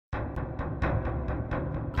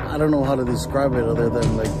I don't know how to describe it other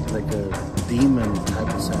than like a demon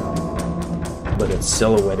type of sound. But it's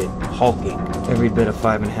silhouetted, hulking, every bit of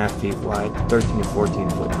 5.5 feet wide, 13 to 14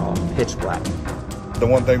 foot tall, pitch black. The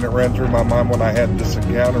one thing that ran through my mind when I had this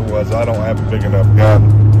encounter was I don't have a big enough gun.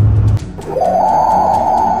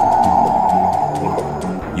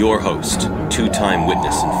 Your host, two-time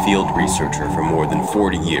witness and field researcher for more than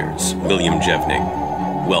 40 years, William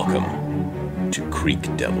Jevning. Welcome to Creek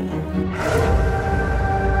Devil.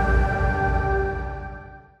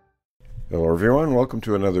 Hello everyone, welcome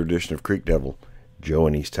to another edition of Creek Devil. Joe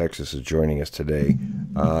in East Texas is joining us today.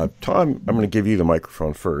 Tom, I'm going to give you the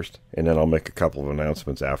microphone first, and then I'll make a couple of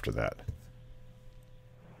announcements after that.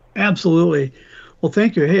 Absolutely. Well,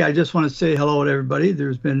 thank you. Hey, I just want to say hello to everybody.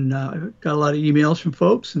 There's been, got a lot of emails from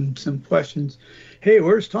folks and some questions. Hey,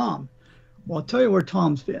 where's Tom? Well, I'll tell you where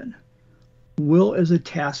Tom's been. Will is a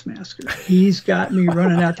taskmaster. He's got me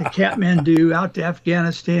running out to Kathmandu, out to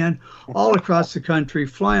Afghanistan, all across the country,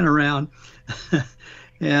 flying around,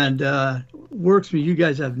 and works me. You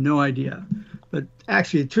guys have no idea. But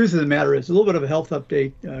actually, the truth of the matter is a little bit of a health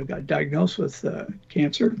update. Got diagnosed with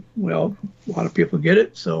cancer. Well, a lot of people get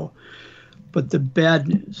it. So, but the bad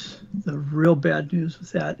news, the real bad news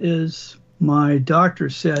with that is my doctor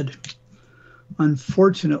said,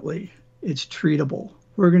 unfortunately, it's treatable.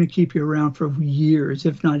 We're going to keep you around for years,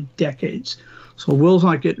 if not decades. So Will's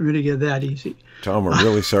not getting rid of you that easy. Tom, I'm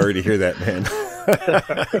really sorry to hear that, man.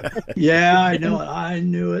 Yeah, I know it. I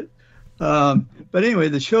knew it. But anyway,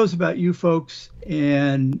 the show's about you folks.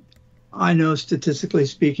 And I know statistically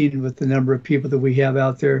speaking, with the number of people that we have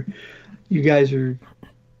out there, you guys are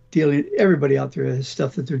dealing, everybody out there has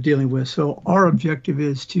stuff that they're dealing with. So our objective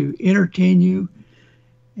is to entertain you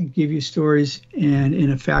and give you stories and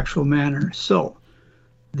in a factual manner. So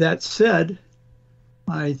that said,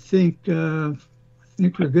 I think we're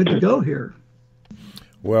good to go here.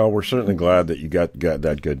 Well, we're certainly glad that you got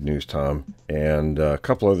that good news, Tom. And a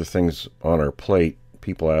couple other things on our plate.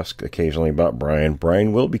 People ask occasionally about Brian.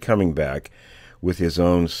 Brian will be coming back with his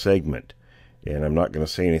own segment. And I'm not going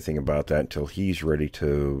to say anything about that until he's ready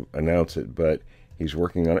to announce it. But he's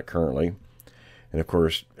working on it currently. And, of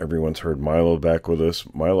course, everyone's heard Milo back with us.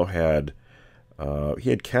 Milo had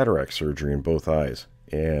cataract surgery in both eyes.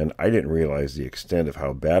 And I didn't realize the extent of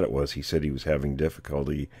how bad it was. He said he was having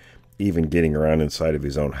difficulty even getting around inside of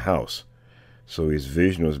his own house. So his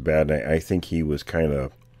vision was bad, and I think he was kind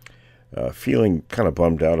of feeling kind of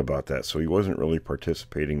bummed out about that. So he wasn't really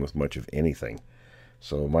participating with much of anything.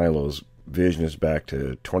 So Milo's vision is back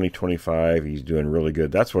to 2025. He's doing really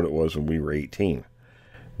good. That's what it was when we were 18.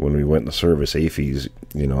 When we went in the service, AFIS,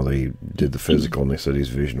 they did the physical, and they said his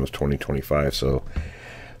vision was 2025. So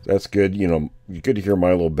that's good. Good to hear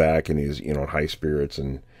Milo back, and he's, high spirits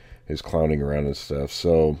and is clowning around and stuff.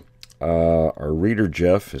 So our reader,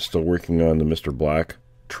 Jeff, is still working on the Mr. Black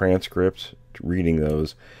transcripts, reading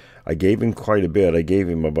those. I gave him quite a bit. I gave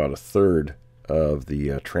him about a third of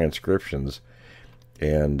the transcriptions,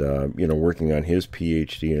 and, working on his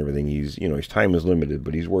PhD and everything. He's, his time is limited,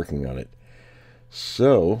 but he's working on it.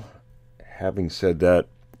 So, having said that,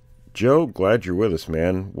 Joe, glad you're with us,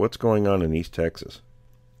 man. What's going on in East Texas?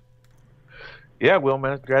 Yeah, Will,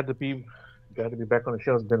 man, glad to be back on the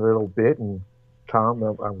show. It's been a little bit, and Tom,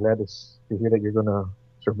 I'm glad to hear that you're going to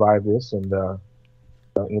survive this, and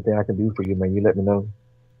anything I can do for you, man, you let me know.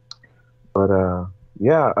 But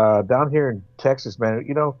down here in Texas, man,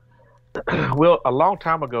 Will, a long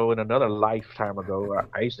time ago, in another lifetime ago,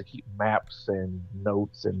 I used to keep maps and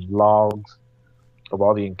notes and logs of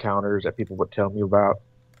all the encounters that people would tell me about,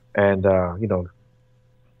 and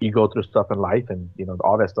you go through stuff in life, and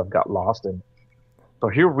all that stuff got lost. And so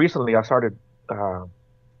here recently, I started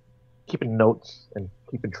keeping notes and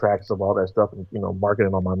keeping tracks of all that stuff, and marking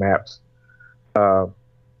it on my maps. So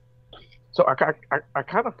I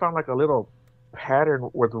kind of found like a little pattern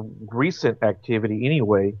with recent activity,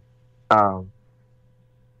 anyway. From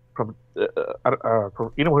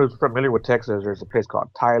anyone who's familiar with Texas, there's a place called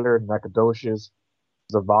Tyler, Nacogdoches,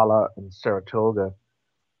 Zavala, and Saratoga.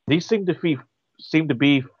 These seem to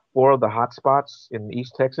be four of the hot spots in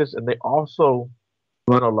East Texas, and they also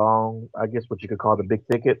run along, I guess, what you could call the Big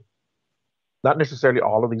Thicket. Not necessarily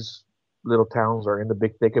all of these little towns are in the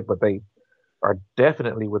Big Thicket, but they are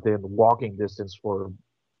definitely within walking distance for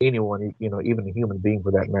anyone, even a human being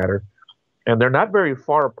for that matter. And they're not very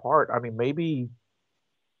far apart. I mean, maybe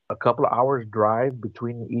a couple of hours drive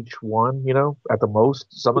between each one, at the most.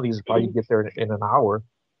 Some of these probably get there in an hour.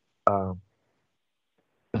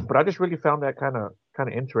 But I just really found that kind of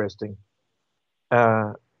interesting.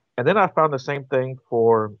 And then I found the same thing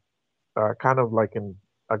for kind of like in,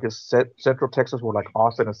 I guess, Central Texas, where like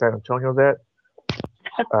Austin and San Antonio is at.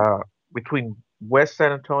 between West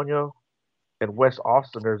San Antonio and West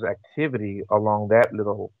Austin, there's activity along that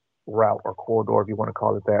little route or corridor, if you want to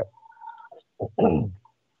call it that.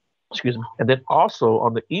 Excuse me. And then also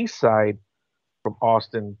on the east side from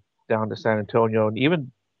Austin down to San Antonio, and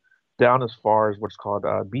even down as far as what's called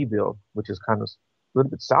Beeville, which is kind of a little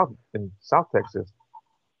bit south in South Texas.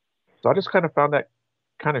 So I just kind of found that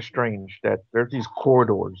kind of strange that there's these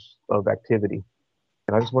corridors of activity.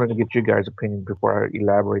 And I just wanted to get your guys' opinion before I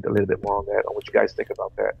elaborate a little bit more on that, on what you guys think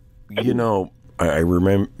about that. You know, I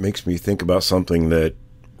remember, makes me think about something that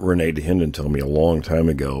Renee DeHinden told me a long time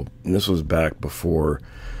ago, and this was back before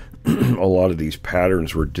a lot of these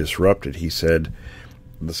patterns were disrupted. He said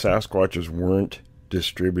the Sasquatches weren't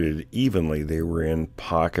distributed evenly. They were in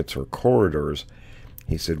pockets or corridors.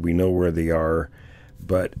 He said, we know where they are,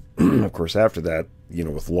 but of course after that, you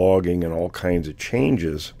know, with logging and all kinds of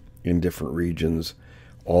changes in different regions,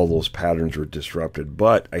 all those patterns were disrupted.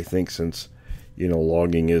 But I think since, you know,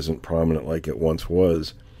 logging isn't prominent like it once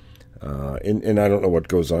was, and I don't know what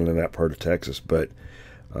goes on in that part of Texas, but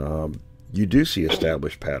you do see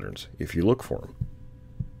established patterns if you look for them.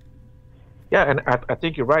 Yeah, and I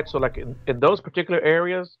think you're right. So like in those particular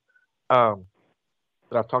areas that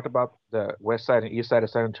I've talked about, the west side and east side of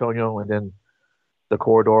San Antonio, and then the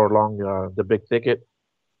corridor along the Big Thicket,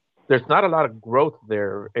 there's not a lot of growth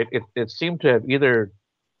there. It seemed to have either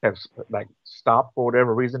have like stopped for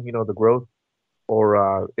whatever reason, you know, the growth,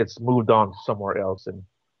 or it's moved on somewhere else. And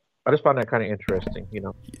I just found that kind of interesting, you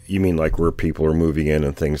know. You mean like where people are moving in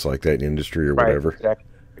and things like that, industry or whatever?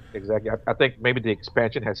 Exactly. I think maybe the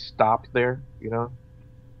expansion has stopped there, you know.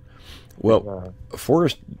 Well,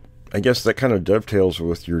 Forrest, I guess that kind of dovetails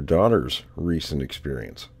with your daughter's recent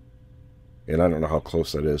experience. And I don't know how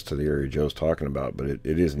close that is to the area Joe's talking about, but it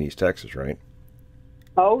is in East Texas, right?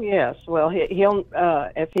 Oh, yes. Well, he'll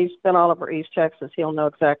if he's been all over East Texas, he'll know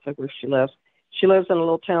exactly where she lives. She lives in a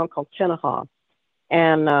little town called Tenaha,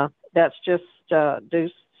 and that's just due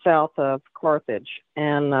south of Carthage.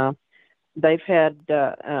 And they've had,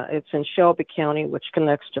 it's in Shelby County, which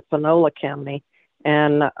connects to Panola County.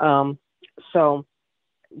 And so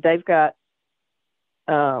they've got,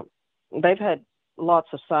 they've had lots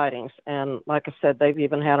of sightings. And like I said, they've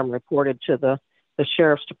even had them reported to the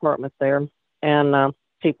sheriff's department there, and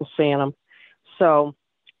people seeing them. So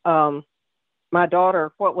my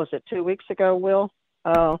daughter, what was it, 2 weeks ago, Will?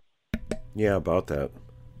 Yeah, about that.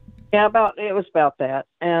 Yeah, it was about that.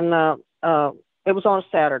 And it was on a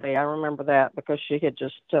Saturday. I remember that because she had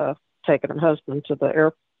just taken her husband to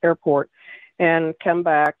the airport and come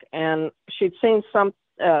back, and she'd seen some,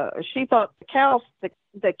 she thought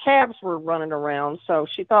the calves were running around, so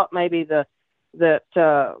she thought maybe that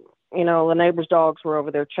you know, the neighbor's dogs were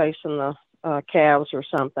over there chasing the calves or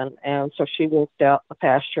something. And so she walked out the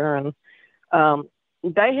pasture, and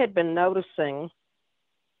they had been noticing,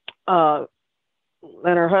 and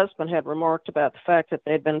her husband had remarked about the fact that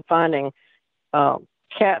they'd been finding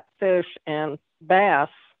catfish and bass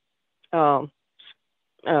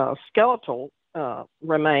skeletal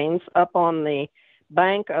remains up on the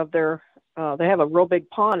bank of their, they have a real big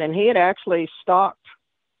pond, and he had actually stocked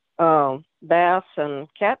bass and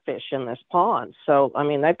catfish in this pond. So, I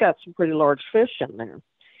mean, they've got some pretty large fish in there.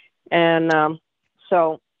 And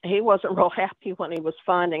so he wasn't real happy when he was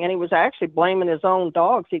finding, and he was actually blaming his own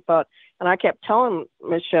dogs. He thought, and I kept telling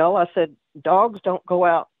Michelle, I said, dogs don't go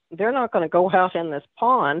out. They're not going to go out in this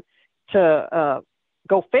pond to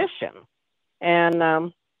go fishing. And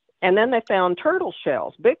then they found turtle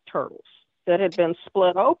shells, big turtles that had been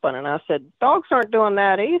split open. And I said, dogs aren't doing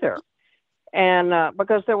that either. And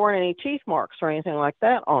because there weren't any teeth marks or anything like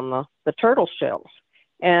that on the turtle shells.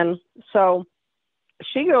 And so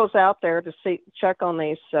she goes out there to check on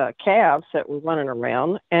these calves that were running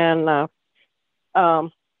around, and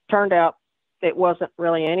turned out it wasn't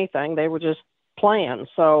really anything. They were just playing.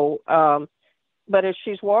 So, but as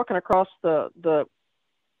she's walking across the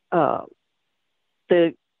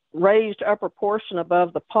raised upper portion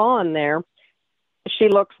above the pond there, she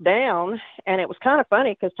looks down, and it was kind of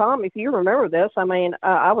funny because, Tom, if you remember this, I mean,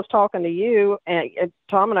 I was talking to you, and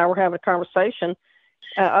Tom and I were having a conversation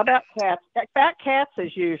about cats, fat cats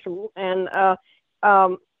as usual. And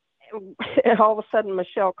all of a sudden,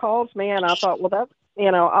 Michelle calls me, and I thought, well, that's,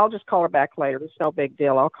 you know, I'll just call her back later. It's no big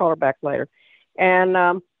deal. I'll call her back later.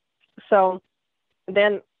 And so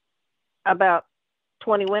then about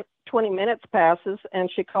 20 minutes passes, and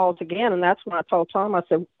she calls again. And that's when I told Tom, I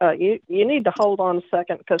said, you need to hold on a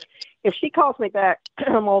second, because if she calls me back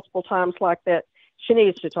multiple times like that, she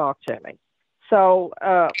needs to talk to me. So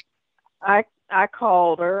I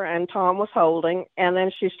called her, and Tom was holding, and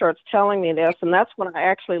then she starts telling me this. And that's when I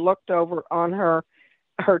actually looked over on her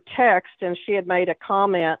her text, and she had made a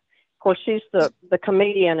comment. Of course, she's the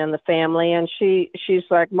comedian in the family, and she's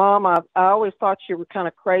like, "Mom, I always thought you were kind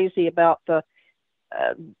of crazy about the,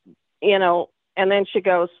 you know." And then she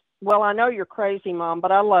goes, "Well, I know you're crazy, Mom,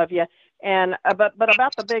 but I love you." And but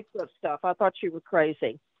about the Bigfoot stuff, I thought you were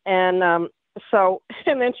crazy. And so,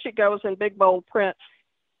 and then she goes in big bold print,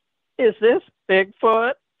 "Is this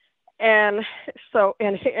Bigfoot?" And so,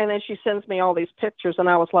 and then she sends me all these pictures, and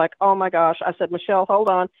I was like, "Oh my gosh!" I said, "Michelle, hold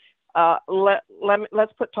on.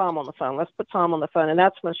 Let's put Tom on the phone. Let's put Tom on the phone." And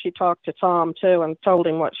that's when she talked to Tom too and told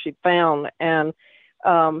him what she found. And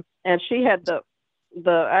she had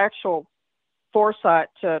the actual foresight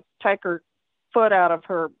to take her foot out of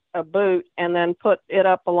her boot and then put it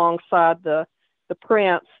up alongside the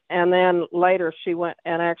prints. And then later she went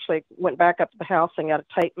and actually went back up to the house and got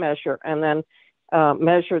a tape measure and then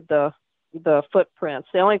measured the footprints.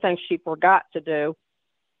 The only thing she forgot to do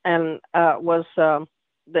and was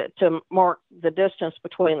to mark the distance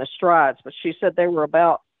between the strides, but she said they were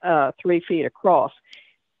about 3 feet across,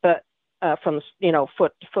 but from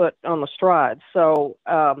foot to foot on the strides. So,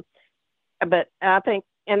 but I think,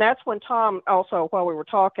 and that's when Tom also, while we were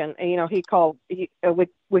talking, he called.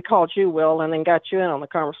 We called you, Will, and then got you in on the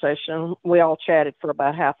conversation. We all chatted for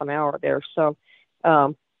about half an hour there. So,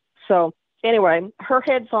 anyway, her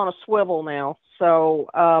head's on a swivel now.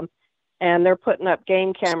 So. And they're putting up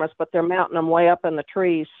game cameras, but they're mounting them way up in the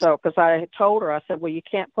trees. So, because I had told her, I said, well, you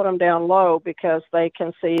can't put them down low because they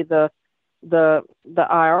can see the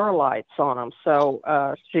IR lights on them.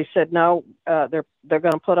 So she said, no, they're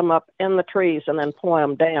going to put them up in the trees and then point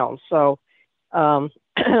them down. So,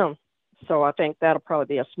 so I think that'll probably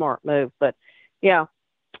be a smart move. But yeah,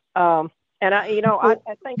 and I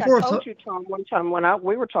think I told you, Tom, one time when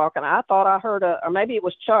we were talking, I thought I heard or maybe it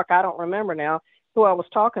was Chuck, I don't remember now, who I was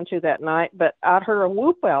talking to that night, but I'd heard a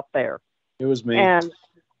whoop out there. It was me. And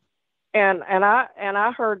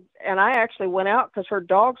I heard, and I actually went out because her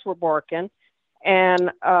dogs were barking,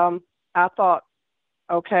 and I thought,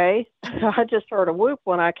 okay, I just heard a whoop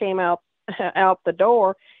when I came out the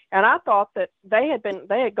door, and I thought that they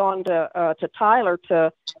had gone to Tyler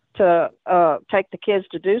to take the kids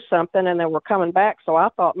to do something, and they were coming back. So I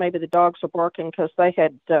thought maybe the dogs were barking because they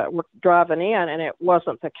had were driving in, and it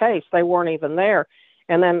wasn't the case. They weren't even there.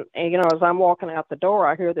 And then, as I'm walking out the door,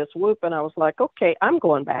 I hear this whoop, and I was like, okay, I'm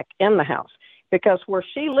going back in the house because where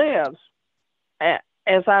she lives,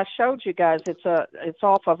 as I showed you guys, it's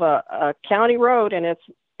off of a county road, and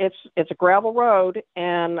it's a gravel road.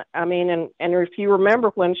 And I mean, and if you remember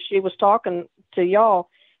when she was talking to y'all,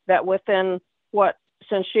 that within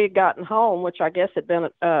since she had gotten home, which I guess had been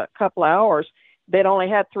a couple of hours, they'd only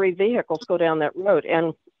had 3 vehicles go down that road.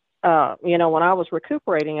 And, when I was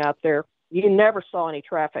recuperating out there, you never saw any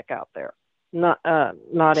traffic out there. Not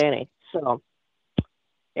any. So,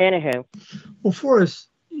 anywho. Well, Forrest,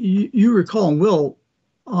 you recall, and Will,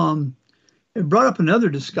 it brought up another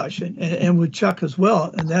discussion, and with Chuck as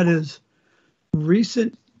well, and that is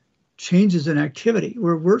recent changes in activity,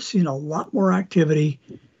 where we're seeing a lot more activity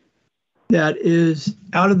that is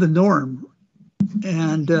out of the norm.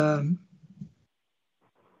 And,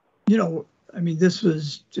 this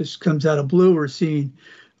just comes out of blue. We're seeing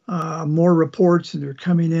more reports, and they're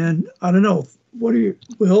coming in. I don't know.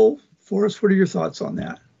 Will, Forrest, what are your thoughts on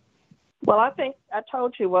that? Well, I think I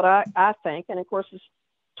told you what I think, and of course it's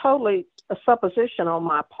totally a supposition on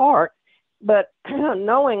my part, but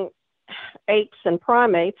knowing apes and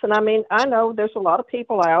primates, and I know there's a lot of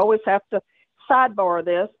people, I always have to sidebar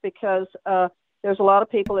this because there's a lot of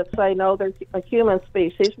people that say, no, they're a human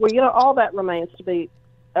species. Well, all that remains to be,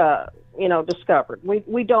 discovered.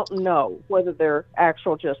 We don't know whether they're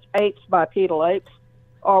actual just apes, bipedal apes,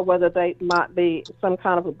 or whether they might be some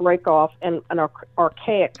kind of a break-off and an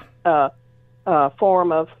archaic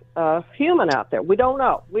form of human out there. We don't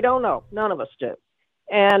know. None of us do.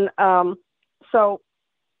 And so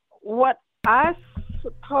what I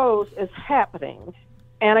suppose is happening,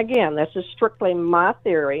 and again, this is strictly my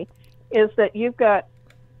theory, is that you've got,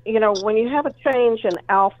 when you have a change in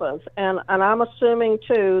alphas, and I'm assuming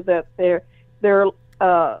too that their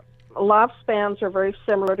lifespans are very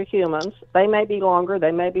similar to humans. They may be longer,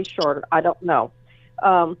 they may be shorter. I don't know.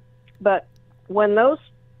 But when those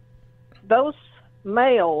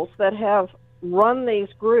males that have run these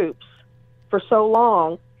groups for so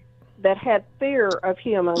long, that had fear of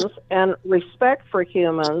humans and respect for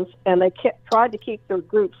humans, and they tried to keep their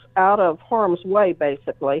groups out of harm's way,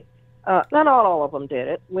 basically. Not all of them did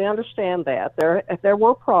it. We understand that. There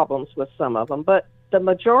were problems with some of them, but the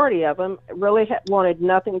majority of them really wanted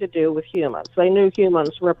nothing to do with humans. They knew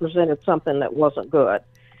humans represented something that wasn't good.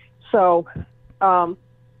 So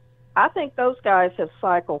I think those guys have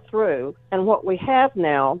cycled through, and what we have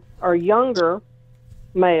now are younger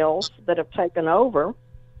males that have taken over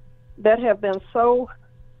that have been so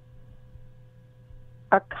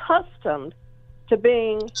accustomed to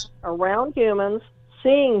being around humans,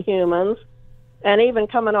 seeing humans, and even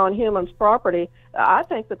coming on humans' property. I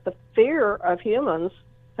think that the fear of humans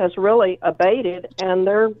has really abated, and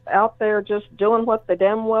they're out there just doing what they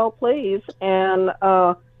damn well please. And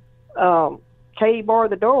Katie barred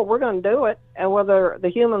the door, we're going to do it, and whether the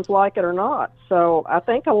humans like it or not. So I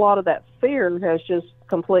think a lot of that fear has just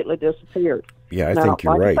completely disappeared. Yeah, I think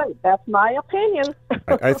you're right. That's my opinion.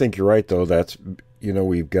 I think you're right, though. That's,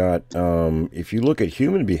 we've got, if you look at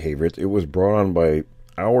human behavior, it was brought on by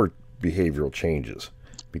our behavioral changes,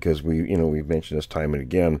 because we've mentioned this time and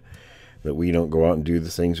again that we don't go out and do the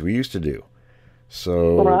things we used to do.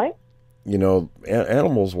 So, right.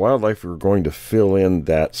 Animals, wildlife are going to fill in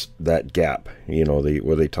that gap.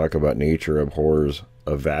 Where they talk about nature abhors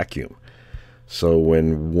a vacuum. So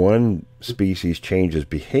when one species changes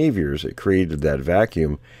behaviors, it created that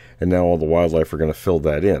vacuum, and now all the wildlife are going to fill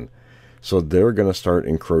that in. So they're going to start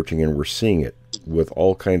encroaching, and we're seeing it with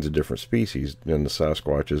all kinds of different species, and the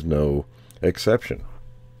Sasquatch is no exception.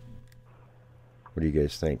 What do you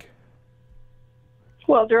guys think?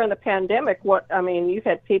 Well, during the pandemic, you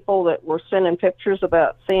had people that were sending pictures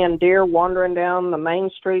about seeing deer wandering down the main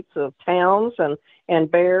streets of towns, and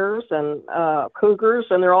bears and cougars,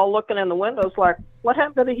 and they're all looking in the windows like, what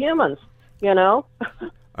happened to the humans?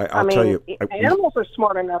 I'll tell you, animals are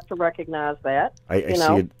smart enough to recognize that. I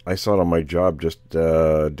saw it on my job just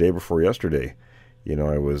day before yesterday.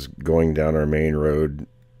 I was going down our main road,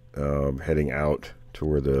 heading out to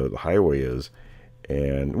where the highway is,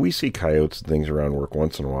 and we see coyotes and things around work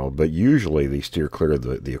once in a while, but usually they steer clear of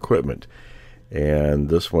the equipment. And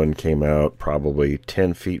this one came out probably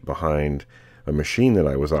 10 feet behind a machine that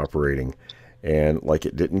I was operating, and like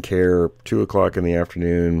it didn't care, 2 o'clock in the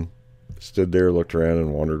afternoon, stood there, looked around,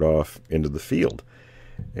 and wandered off into the field.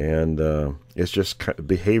 And it's just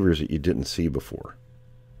behaviors that you didn't see before.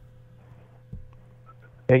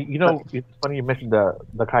 Hey, it's funny you mentioned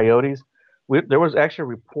the coyotes. There was actually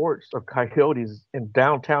reports of coyotes in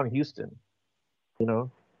downtown Houston.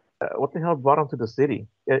 What the hell brought them to the city?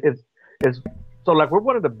 It's so, like, we're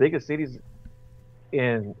one of the biggest cities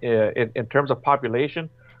in terms of population,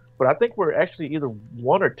 but I think we're actually either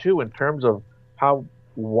 1 or 2 in terms of how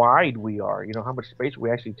wide we are. How much space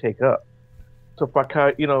we actually take up. So for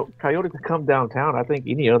coyotes to come downtown, I think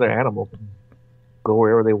any other animal can go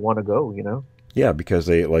wherever they want to go. Yeah, because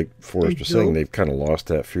they, like Forrest was saying, they've kind of lost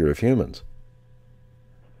that fear of humans.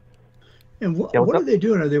 And what are they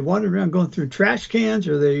doing? Are they wandering around going through trash cans?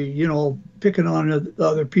 Or are they, picking on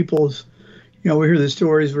other people's, we hear the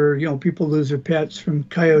stories where, people lose their pets from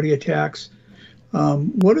coyote attacks.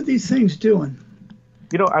 What are these things doing?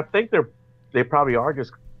 I think they probably are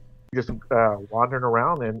just wandering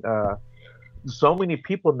around, and so many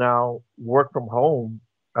people now work from home.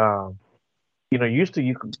 Used to,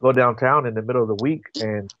 you could go downtown in the middle of the week,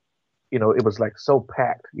 and it was like so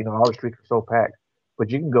packed. All the streets were so packed. But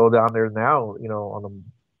you can go down there now, on a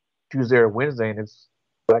Tuesday or Wednesday, and it's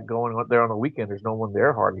like going out there on a weekend. There's no one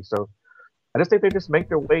there hardly. So I just think they just make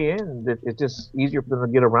their way in. It's just easier for them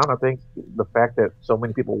to get around. I think the fact that so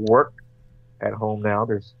many people work at home now,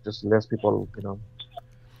 there's just less people,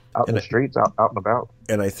 out in the streets, out and about.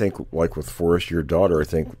 And I think, like with Forrest, your daughter, I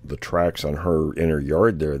think the tracks in her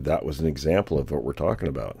yard there, that was an example of what we're talking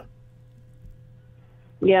about.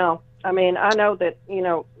 Yeah. I know that,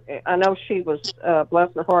 I know she was,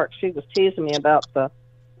 bless her heart, she was teasing me about the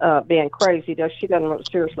being crazy. She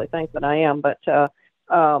doesn't seriously think that I am, but,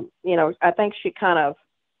 I think she kind of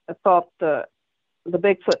thought the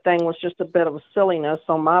Bigfoot thing was just a bit of a silliness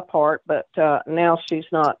on my part, but now she's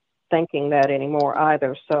not thinking that anymore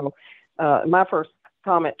either. So my first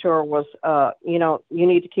comment to her was, you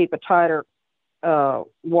need to keep a tighter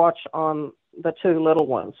watch on the 2 little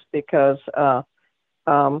ones, because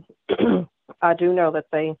I do know that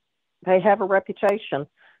they have a reputation,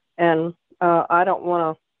 and I don't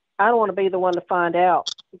want to be the one to find out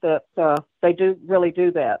that they do really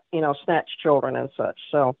do that, snatch children and such.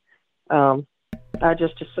 So I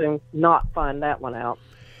just assume not find that one out.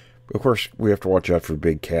 Of course, we have to watch out for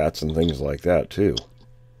big cats and things like that too.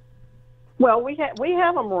 Well, we have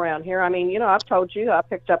them around here. I've told you I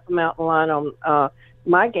picked up a mountain lion on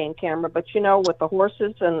my game camera, but with the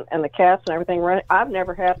horses and the cats and everything running, I've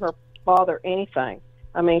never had her bother anything.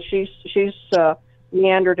 She's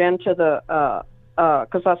meandered into the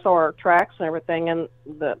because I saw her tracks and everything in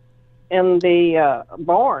the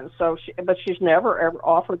barn. So, but she's never ever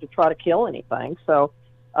offered to try to kill anything. So,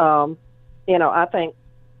 I think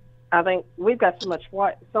I think we've got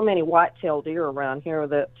so many white-tailed deer around here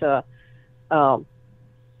that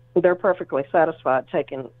they're perfectly satisfied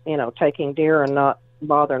taking deer and not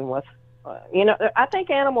bothering with. I think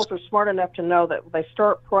animals are smart enough to know that they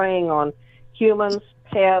start preying on humans,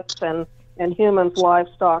 pets, and humans'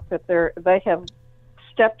 livestock, that they have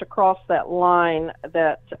stepped across that line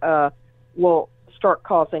that will start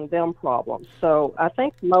causing them problems. So I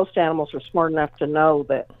think most animals are smart enough to know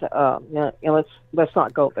that let's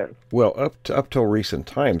not go there. Well, up till recent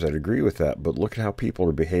times, I'd agree with that. But look at how people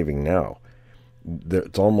are behaving now.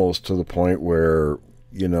 It's almost to the point where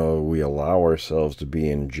we allow ourselves to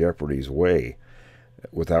be in jeopardy's way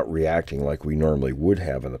without reacting like we normally would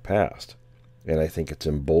have in the past. And I think it's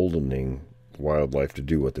emboldening wildlife to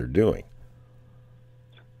do what they're doing.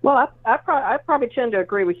 Well, I probably tend to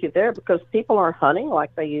agree with you there, because people aren't hunting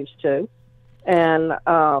like they used to, and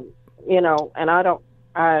and I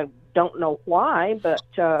don't know why, but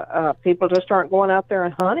people just aren't going out there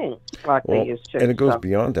and hunting like they used to. And it goes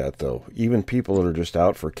beyond that, though. Even people that are just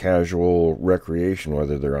out for casual recreation,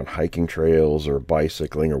 whether they're on hiking trails or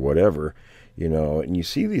bicycling or whatever, and you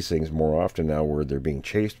see these things more often now where they're being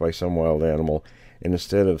chased by some wild animal, and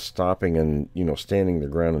instead of stopping and standing their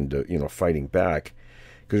ground and fighting back,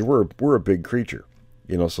 because we're a big creature,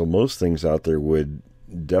 so most things out there would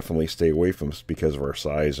definitely stay away from us because of our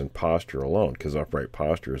size and posture alone, because upright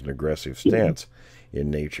posture is an aggressive stance in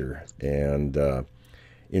nature, and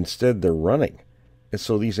instead they're running, and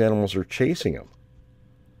so these animals are chasing them.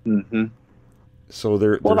 Mm-hmm. So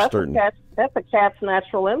they're starting. That's a cat's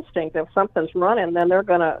natural instinct. If something's running, then they're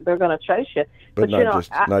gonna chase you. But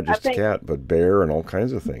not just cat, but bear and all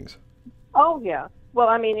kinds of things. Oh yeah. Well,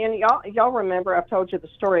 I mean, and y'all remember I've told you the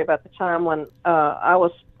story about the time when I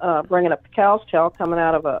was bringing up the cow's tail coming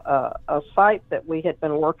out of a site that we had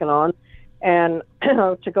been working on, and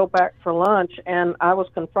to go back for lunch, and I was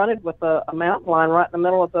confronted with a mountain lion right in the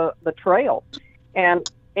middle of the trail, and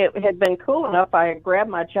it had been cool enough. I grabbed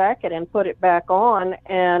my jacket and put it back on,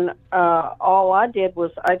 and all I did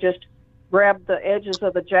was I just grabbed the edges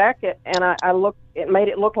of the jacket, and I looked. It made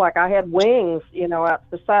it look like I had wings, out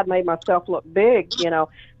the side, made myself look big, But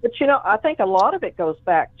I think a lot of it goes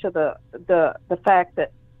back to the fact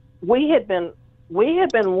that we had been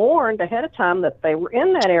warned ahead of time that they were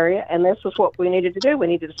in that area, and this was what we needed to do. We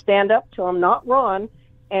needed to stand up to them, not run.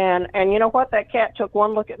 And you know what? That cat took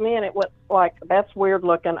one look at me, and it went like, "That's weird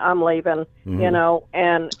looking. I'm leaving." Mm-hmm.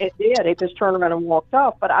 And it did. It just turned around and walked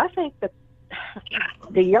off. But I think that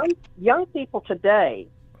the young people today,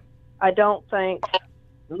 I don't think.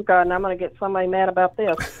 Oh God, and I'm going to get somebody mad about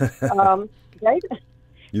this.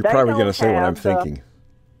 You're probably going to say what I'm thinking.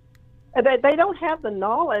 They don't have the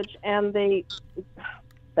knowledge and the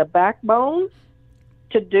backbone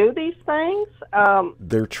to do these things.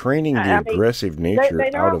 They're training the aggressive nature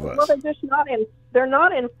out of us. Well, they're just not they're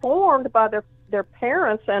not informed by their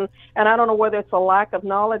parents, and I don't know whether it's a lack of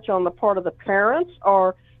knowledge on the part of the parents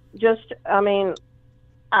or just,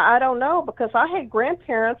 I don't know, because I had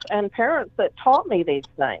grandparents and parents that taught me these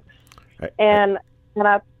things, and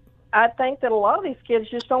I think that a lot of these kids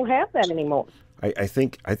just don't have that anymore. I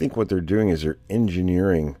think what they're doing is they're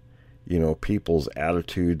engineering, people's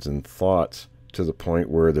attitudes and thoughts to the point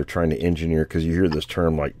where they're trying to engineer, because you hear this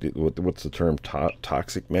term, like, what's the term,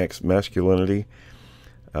 toxic masculinity?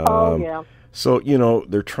 Yeah. So,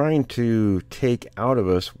 they're trying to take out of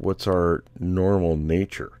us what's our normal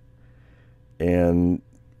nature. And,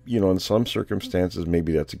 in some circumstances,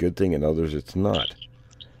 maybe that's a good thing. In others, it's not.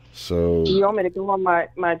 So you want me to go on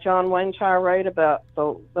my John Wayne tirade about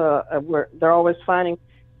where they're always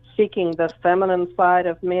seeking the feminine side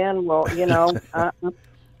of men? Well,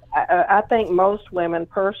 I think most women,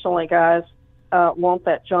 personally, guys, want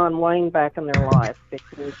that John Wayne back in their life,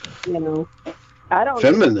 because I don't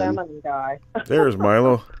need a feminine guy. There's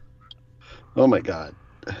Milo. Oh my God.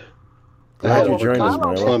 Glad you joined us,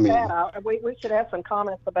 Milo. We should have some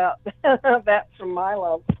comments about that from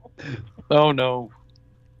Milo. Oh no.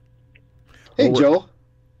 Hey, Joe.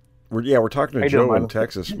 We're talking to Joe in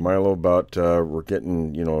Texas, Milo, about we're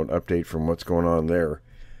getting an update from what's going on there.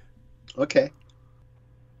 Okay.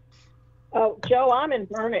 Oh, Joe, I'm in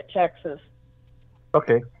Burnett, Texas.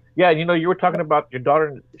 Okay. Yeah, you were talking about your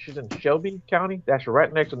daughter. She's in Shelby County. That's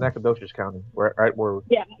right next to Nacogdoches County, where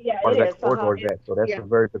yeah, part it of is. that corridor is at. So that's a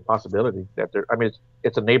very good possibility that they're.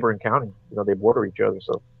 It's a neighboring county. They border each other.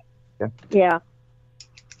 So, yeah. Yeah.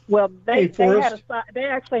 Well, they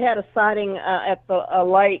actually had a sighting at a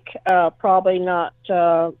lake, probably not 3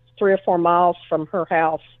 or 4 miles from her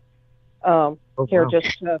house. Here,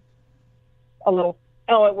 just a little.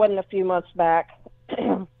 Oh, it wasn't a few months back.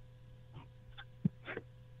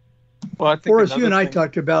 Well, I think Forrest, you and I thing...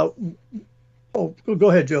 talked about. Oh,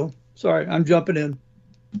 go ahead, Joe. Sorry, I'm jumping in.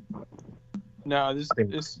 No, this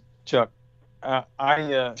Chuck.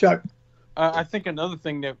 Chuck. I think another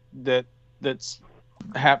thing that's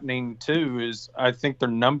happening too is I think their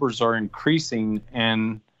numbers are increasing,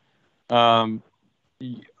 and I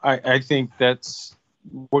think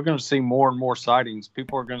we're going to see more and more sightings.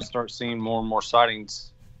 People are going to start seeing more and more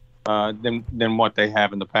sightings than what they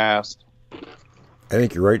have in the past. I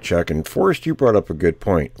think you're right, Chuck. And Forrest, you brought up a good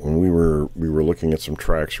point when we were looking at some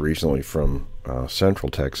tracks recently from Central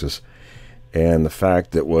Texas, and the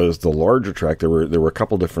fact that was the larger track. There were a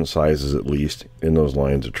couple different sizes at least in those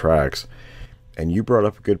lines of tracks, and you brought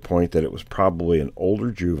up a good point that it was probably an older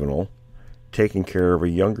juvenile taking care of a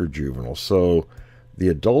younger juvenile. So the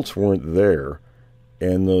adults weren't there,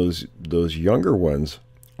 and those younger ones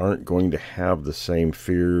aren't going to have the same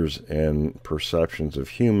fears and perceptions of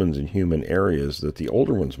humans and human areas that the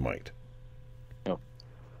older ones might.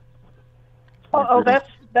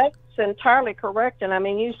 That's entirely correct. And I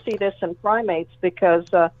mean, you see this in primates because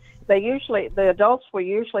the adults will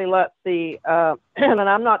usually let the and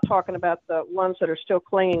I'm not talking about the ones that are still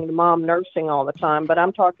clinging to mom nursing all the time, but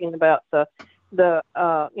I'm talking about the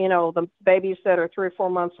babies that are 3 or 4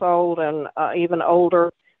 months old and even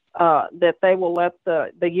older, that they will let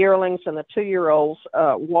the yearlings and the 2-year-olds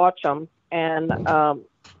watch them, and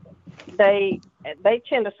they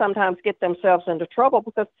tend to sometimes get themselves into trouble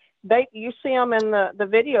because you see them in the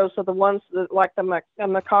videos of the ones that, like the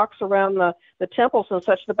macaques around the temples and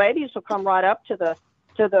such. The babies will come right up to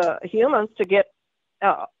the humans to get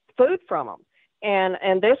food from them.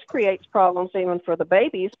 And this creates problems even for the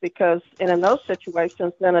babies because in those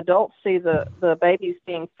situations, then adults see the babies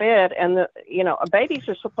being fed, and babies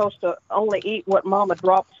are supposed to only eat what mama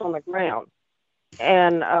drops on the ground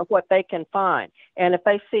and what they can find. And if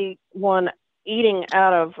they see one eating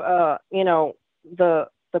out of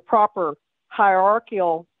the proper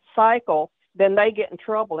hierarchical cycle, then they get in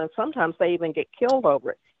trouble, and sometimes they even get killed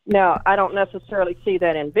over it. Now, I don't necessarily see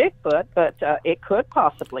that in Bigfoot, but it could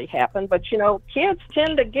possibly happen. But, kids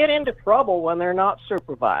tend to get into trouble when they're not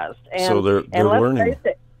supervised. And, so they're learning.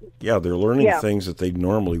 They're learning Yeah. things that they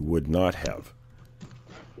normally would not have.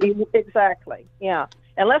 Exactly, yeah.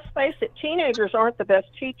 And let's face it, teenagers aren't the best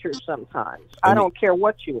teachers sometimes. I don't care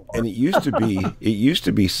what you are. And it used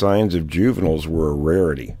to be signs of juveniles were a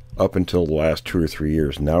rarity up until the last 2 or 3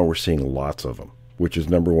 years. Now we're seeing lots of them, which is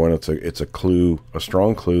number one. It's a clue, a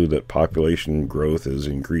strong clue that population growth is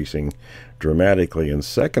increasing dramatically, and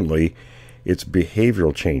secondly, it's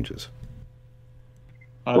behavioral changes.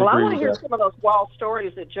 I want to hear some of those wild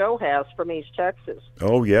stories that Joe has from East Texas.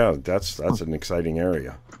 Oh yeah, that's an exciting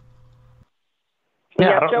area.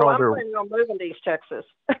 Yeah, Joe, I'm planning on moving to East Texas.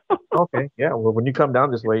 Okay, yeah. Well, when you come down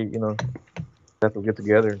this way, we'll get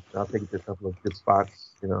together. I'll take you to a couple of good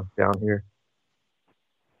spots, down here.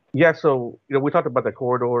 Yeah, so, we talked about the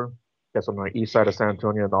corridor that's on the east side of San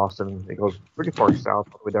Antonio and Austin. It goes pretty far south,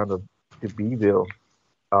 all the way down to Beeville.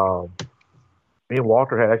 Me and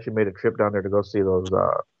Walter had actually made a trip down there to go see those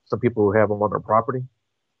some people who have them on their property.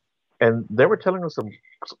 And they were telling us some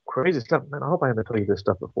crazy stuff. Man, I hope I haven't told you this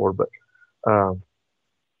stuff before, but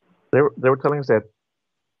they were telling us that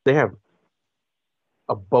they have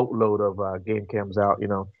a boatload of game cams out,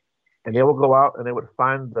 and they will go out and they would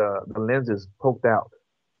find the lenses poked out,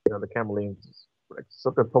 the camera lenses, like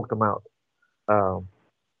something poked them out.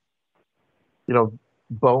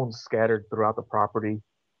 Bones scattered throughout the property.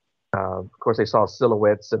 Of course, they saw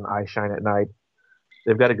silhouettes and eye shine at night.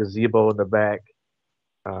 They've got a gazebo in the back.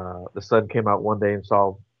 The sun came out one day and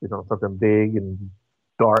saw, something big and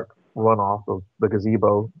dark run off of the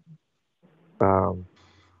gazebo.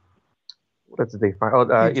 What did they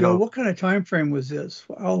find? Joe, what kind of time frame was this?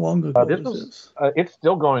 How long ago was this? It's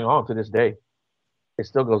still going on to this day. It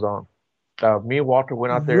still goes on. Me and Walter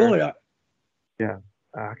went out there. Really? Yeah.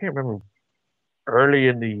 I can't remember. Early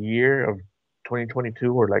in the year of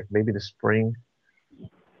 2022 or like maybe the spring.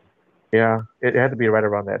 Yeah, it had to be right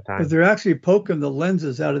around that time. Because they're actually poking the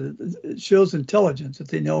lenses out of it. It shows intelligence that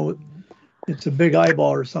they know it's a big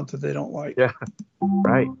eyeball or something they don't like. Yeah,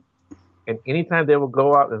 right. And anytime they would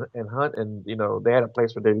go out and hunt, and they had a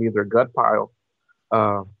place where they leave their gut pile,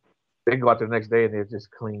 they go out there the next day and they're just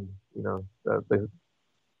clean. The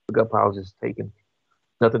gut pile is just taken,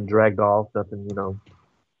 nothing dragged off, nothing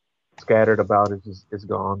scattered about. It's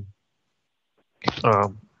gone.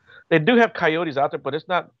 They do have coyotes out there, but it's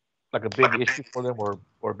not like a big issue for them or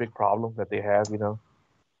a big problem that they have.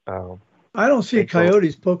 I don't see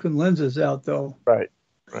coyotes poking lenses out though. Right.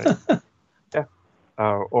 Yeah.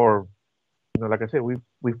 Or like I said, we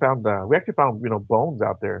actually found bones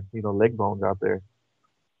out there, leg bones out there.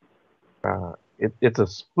 It's a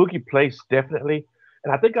spooky place, definitely.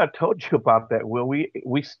 And I think I told you about that. Will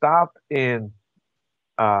we stopped and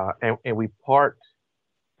we parked.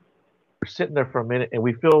 We're sitting there for a minute, and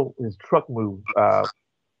we feel his truck move.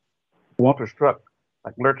 Walter's truck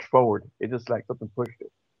like lurched forward. It just like something pushed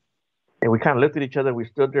it. And we kind of looked at each other. We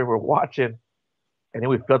stood there. We're watching, and then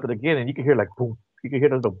we felt it again. And you could hear like boom. You could hear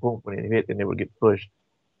the little boom when it hit, and it would get pushed.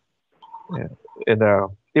 Yeah. And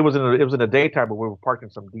it was in the daytime, but we were parked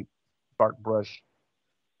in some deep dark brush,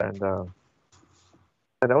 and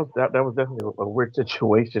that was definitely a weird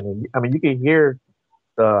situation. And I mean, you can hear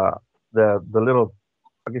the little,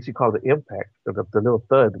 I guess you call it the impact, the little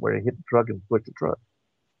thud where it hit the truck and pushed the truck.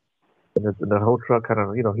 And the whole truck kind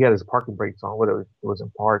of, he had his parking brakes on, whatever, it was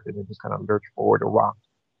in park, and it just kind of lurched forward and rocked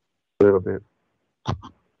a little bit.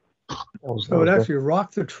 So it actually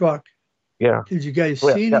rocked the truck. Yeah. Did you guys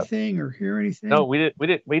see anything or hear anything? No, we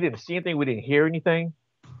didn't see anything. We didn't hear anything.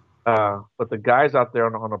 But the guys out there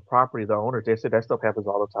on the property, the owners, they said that stuff happens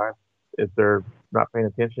all the time. If they're not paying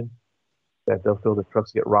attention, that they'll feel the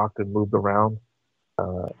trucks get rocked and moved around.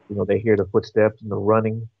 They hear the footsteps and the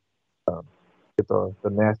running. Get the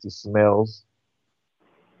nasty smells.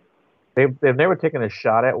 They've never taken a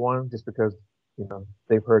shot at one just because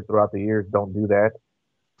they've heard throughout the years don't do that.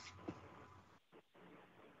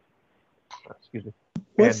 Excuse me.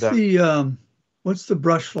 What's the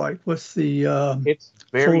brush like? What's the it's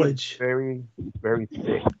very foliage? Very very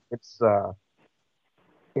thick. It's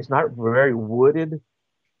not very wooded,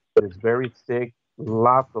 but it's very thick.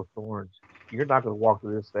 Lots of thorns. You're not going to walk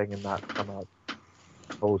through this thing and not come out.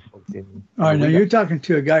 All right, now you're talking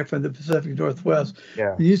to a guy from the Pacific Northwest.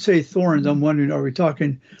 Yeah. When you say thorns, I'm wondering, are we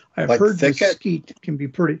talking? I've like heard thicket? mesquite can be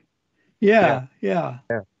pretty. Yeah. I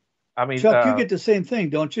mean, Chuck, you get the same thing,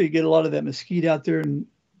 don't you? You get a lot of that mesquite out there in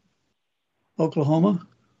Oklahoma.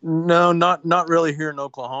 No, not really here in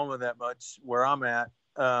Oklahoma that much. Where I'm at,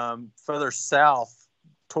 further south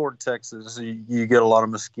toward Texas, you get a lot of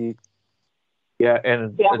mesquite. Yeah,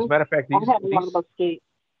 and as a matter of fact, I have a lot of mesquite.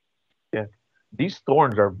 Yeah. These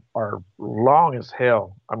thorns are long as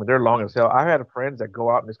hell. I mean, they're long as hell. I had friends that go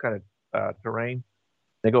out in this kind of terrain.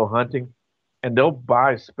 They go hunting, and they'll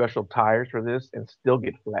buy special tires for this and still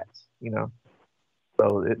get flats.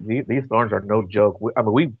 So these thorns are no joke.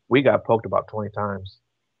 We got poked about 20 times,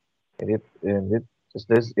 and it's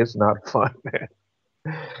not fun, man.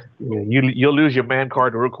 Yeah, you'll lose your man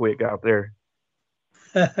card real quick out there.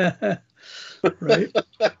 Right.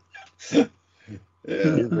 Yeah.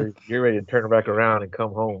 You're ready to turn back around and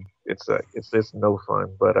come home. It's no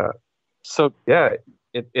fun. But so yeah,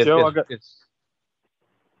 Joe, I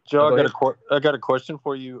got a question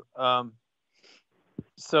for you.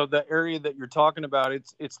 So the area that you're talking about,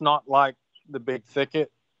 it's not like the big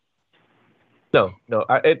thicket. No.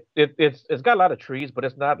 It's got a lot of trees, but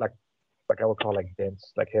it's not like I would call like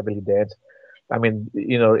dense, like heavily dense. I mean,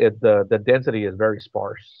 the density is very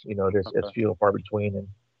sparse. It's few and far between, and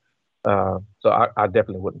so I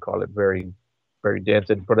definitely wouldn't call it very, very dense.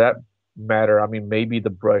 And for that matter, I mean, maybe the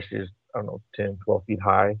brush is, I don't know, 10, 12 feet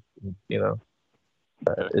high.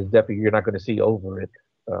 It's definitely, you're not going to see over it.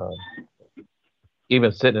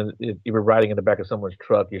 Even riding in the back of someone's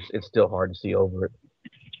truck, it's still hard to see over it.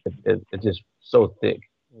 It's just so thick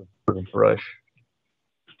with the brush.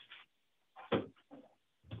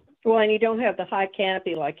 Well, and you don't have the high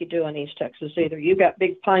canopy like you do in East Texas either. You've got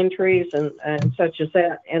big pine trees and such as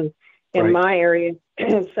that. And in my area,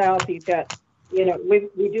 south, you've got, we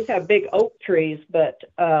do have big oak trees, but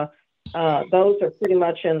those are pretty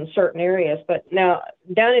much in certain areas. But now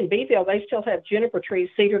down in Beeville, they still have juniper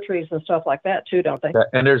trees, cedar trees, and stuff like that too, don't they?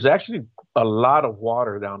 And there's actually a lot of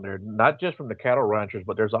water down there, not just from the cattle ranchers,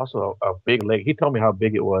 but there's also a big lake. He told me how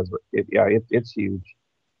big it was, but it's huge.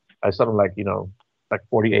 It's something like, like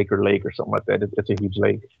 40-acre lake or something like that. It's a huge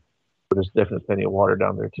lake, but there's definitely plenty of water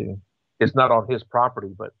down there too. It's not on his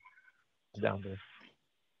property, but it's down there.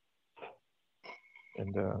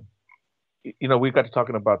 And we got to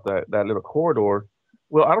talking about that little corridor.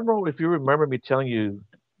 Well, I don't know if you remember me telling you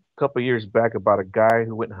a couple of years back about a guy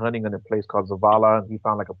who went hunting in a place called Zavala, and he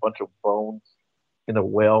found like a bunch of bones in a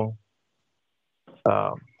well.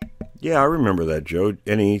 Yeah, I remember that, Joe.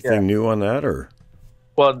 Anything new on that, or?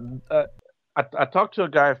 Well, I talked to a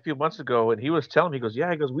guy a few months ago, and he was telling me, he goes,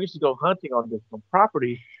 we used to go hunting on this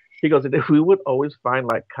property. He goes, and we would always find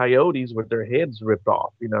like coyotes with their heads ripped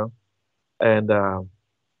off, and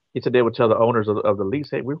he said they would tell the owners of the lease,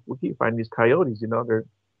 hey, we keep finding these coyotes, they're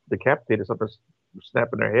decapitated, something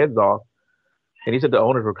snapping their heads off. And he said the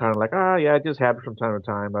owners were kind of like, yeah, it just happens from time to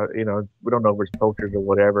time. We don't know if it's poachers or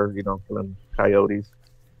whatever, killing coyotes.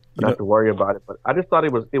 Not to worry about it. But I just thought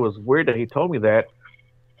it was weird that he told me that.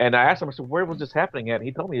 And I asked him, I said, where was this happening at? And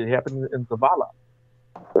he told me it happened in Zavala.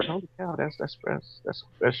 Holy cow, that's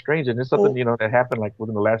strange, and it's something that happened like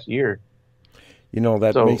within the last year.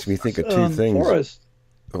 That makes me think of two things. Forrest.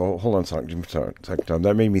 Oh, hold on a second, Tom.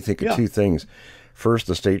 That made me think of two things. First,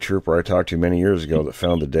 the state trooper I talked to many years ago that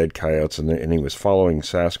found the dead coyotes, and he was following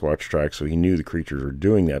Sasquatch tracks, so he knew the creatures were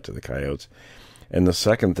doing that to the coyotes. And the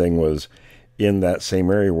second thing was in that same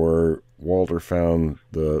area where Walter found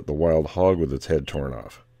the wild hog with its head torn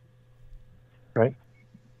off.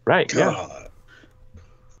 Right, yeah.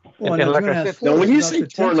 Well, and like I said, now when you say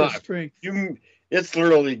torn off, it's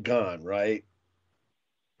literally gone, right?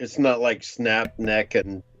 It's not like snap neck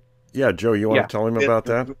and. Yeah, Joe, you want to tell him about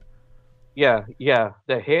that? Yeah.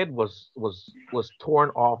 The head was torn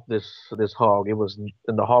off this hog. It was,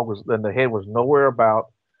 and the head was nowhere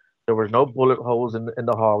about. There was no bullet holes in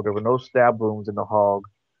the hog. There were no stab wounds in the hog.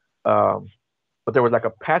 But there was like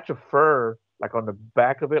a patch of fur, like on the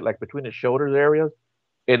back of it, like between the shoulders areas.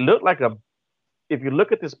 It looked like if you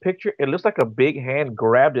look at this picture, it looks like a big hand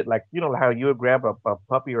grabbed it, like how you would grab a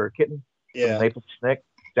puppy or a kitten from the nape of its neck.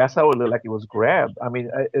 That's how it looked like it was grabbed. I mean,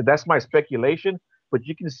 that's my speculation, but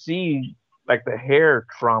you can see like the hair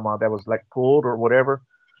trauma that was like pulled or whatever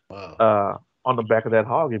on the back of that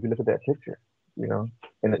hog if you look at that picture,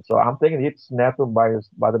 And so I'm thinking he'd snapped him by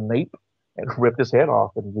the nape and ripped his head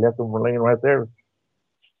off and left him laying right there.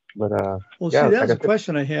 But see, that's a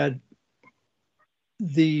question I had.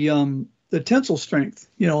 The tensile strength,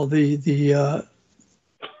 to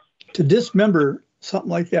dismember something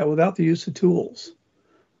like that without the use of tools,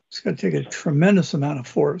 it's going to take a tremendous amount of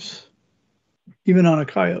force, even on a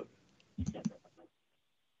coyote.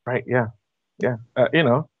 Right? Yeah.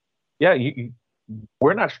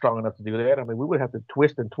 We're not strong enough to do that. I mean, we would have to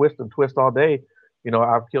twist and twist and twist all day.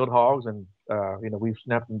 I've killed hogs, and we've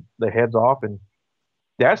snapped the heads off, and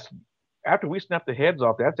that's after we snap the heads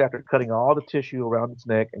off. That's after cutting all the tissue around its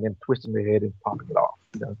neck and then twisting the head and popping it off.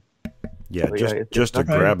 Yeah, so, just to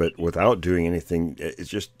grab it without doing anything. It's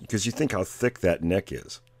just because you think how thick that neck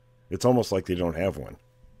is. It's almost like they don't have one.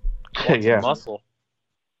 Yeah, muscle.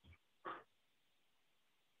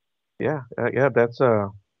 Yeah, that's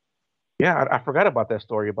I forgot about that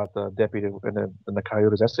story about the deputy and the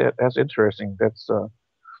coyotes. That's interesting. That's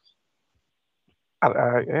I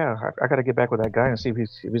got to get back with that guy and see if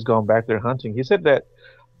he's going back there hunting. He said that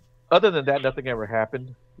other than that, nothing ever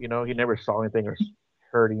happened. He never saw anything or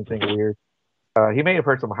heard anything weird. He may have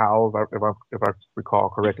heard some howls if I recall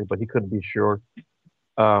correctly, but he couldn't be sure.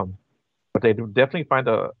 But they definitely find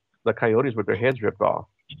the coyotes with their heads ripped off.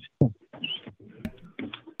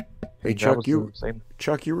 Hey, Chuck, you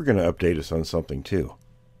were going to update us on something too.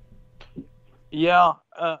 Yeah,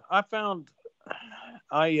 I found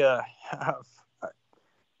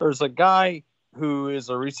there's a guy who is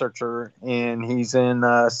a researcher, and he's in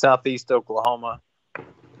southeast Oklahoma,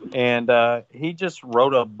 and he just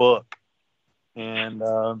wrote a book, and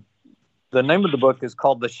the name of the book is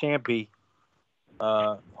called The Champy.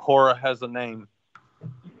 Horror has a name,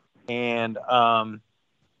 and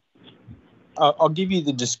I'll give you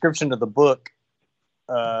the description of the book.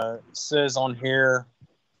 It says on here,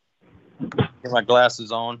 get my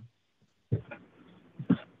glasses on.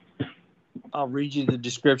 I'll read you the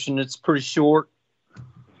description. It's pretty short.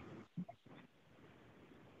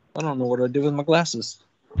 I don't know what I do with my glasses.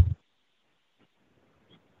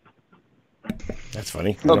 That's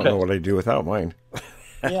funny. I don't know what I do without mine.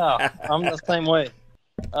 Yeah, I'm the same way.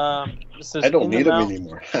 It says, I don't need them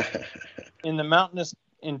anymore. In the mountainous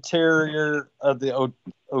interior of the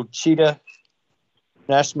Ouachita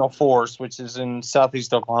National Forest, which is in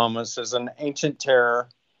southeast Oklahoma, it says an ancient terror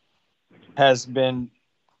has been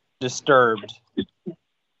disturbed.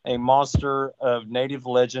 A monster of native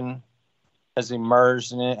legend has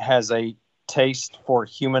emerged, and it has a taste for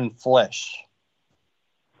human flesh.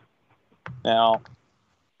 Now,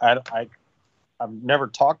 I've never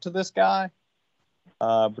talked to this guy,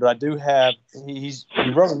 but I do have. He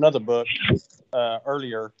wrote another book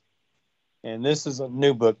earlier, and this is a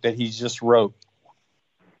new book that he just wrote.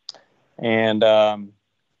 And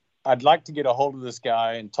I'd like to get a hold of this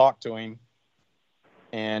guy and talk to him,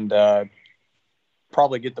 and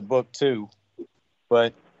probably get the book too.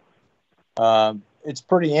 But it's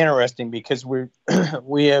pretty interesting because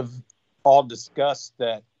we have all discussed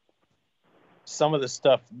that some of the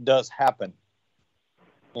stuff does happen.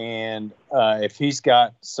 And if he's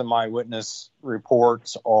got some eyewitness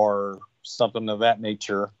reports or something of that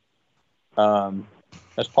nature,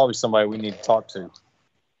 that's probably somebody we need to talk to.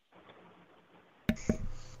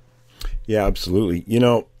 Yeah, absolutely.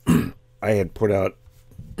 I had put out,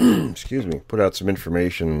 put out some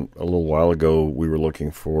information a little while ago. We were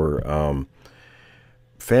looking for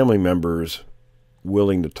family members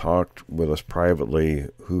willing to talk with us privately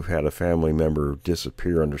who've had a family member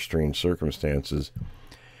disappear under strange circumstances.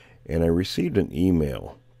 And I received an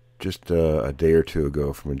email just a day or two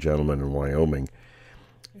ago from a gentleman in Wyoming,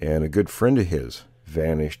 and a good friend of his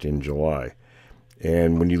vanished in July.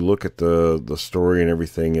 And when you look at the story and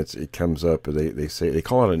everything, it comes up. They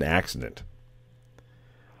call it an accident.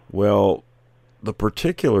 Well, the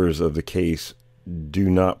particulars of the case do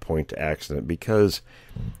not point to accident, because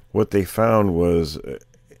what they found was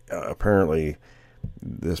apparently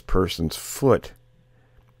this person's foot,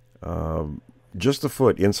 just the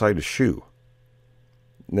foot inside a shoe.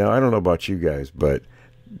 Now, I don't know about you guys, but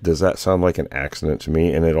does that sound like an accident to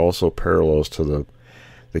me? And it also parallels to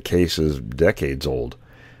the cases decades old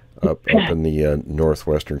up in the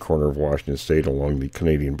northwestern corner of Washington State along the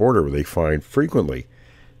Canadian border, where they find frequently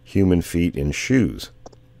human feet in shoes.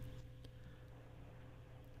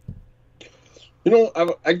 You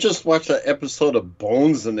know, I just watched that episode of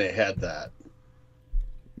Bones, and they had that.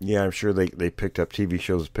 Yeah, I'm sure they picked up TV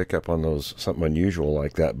shows, pick up on those, something unusual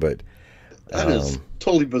like that, but that is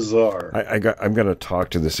totally bizarre. I'm going to talk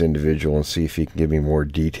to this individual and see if he can give me more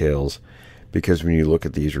details, because when you look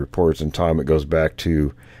at these reports, and Tom, it goes back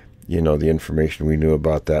to, the information we knew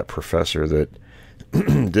about that professor that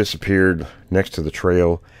disappeared next to the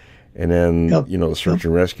trail, and then, the search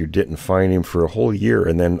and rescue didn't find him for a whole year,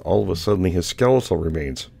 and then all of a sudden his skeletal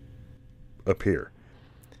remains appear.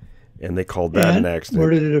 And they called that an accident. Where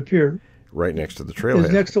did it appear? Right next to the trailhead.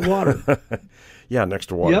 It's next to water. Yeah, next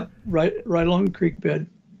to water. Yep, right along the creek bed.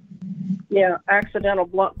 Yeah, accidental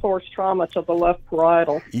blunt force trauma to the left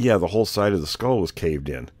parietal. Yeah, the whole side of the skull was caved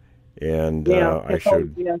in. And I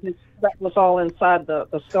showed... that was all inside the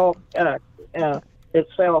skull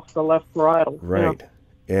itself, the left parietal. Right. Yeah.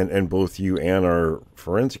 And both you and our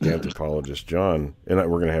forensic anthropologist, John, and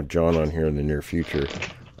we're going to have John on here in the near future,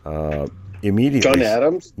 immediately... John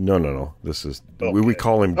Adams? No. This is... Okay. We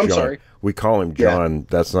call him John. I'm sorry. We call him John. Yeah.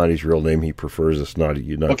 That's not his real name. He prefers us not to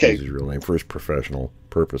use his real name for his professional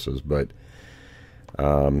purposes. But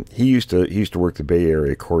he used to work the Bay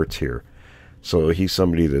Area courts here. So he's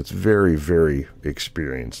somebody that's very, very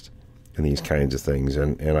experienced in these kinds of things.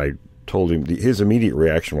 And I told him... His immediate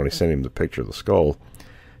reaction when I sent him the picture of the skull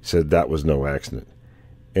said that was no accident.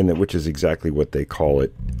 And which is exactly what they call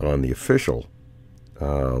it on the official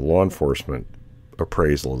law enforcement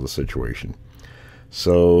appraisal of the situation.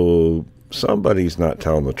 So somebody's not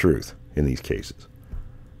telling the truth in these cases.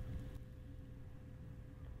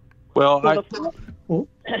 Well, the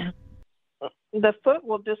foot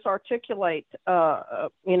will disarticulate,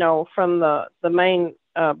 from the main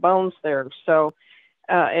bones there. So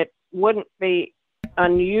it wouldn't be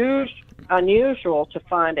unusual to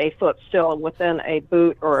find a foot still within a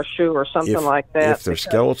boot or a shoe or something like that. If their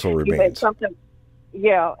skeletal remains.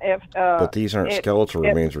 Yeah. But these aren't skeletal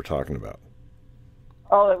remains we're talking about.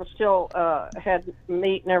 Oh, it was still had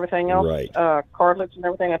meat and everything else, right. Cartilage and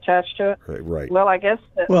everything attached to it. Right. Well, I guess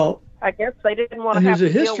they didn't want to have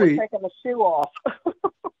to deal with taking the shoe off.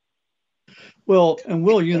 Well, and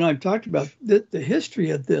Will, you and I have talked about the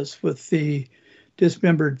history of this with the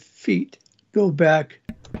dismembered feet. Go back,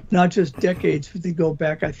 not just decades, but they go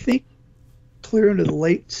back, I think, clear into the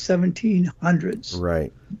late 1700s.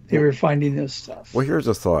 Right. They were finding this stuff. Well, here's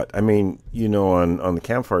a thought. I mean, on the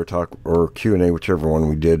Campfire Talk or Q&A, whichever one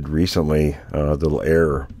we did recently, that'll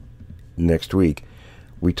air next week,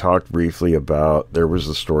 we talked briefly about, there was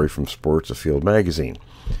a story from Sports Afield magazine.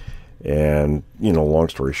 And, long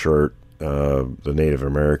story short, the Native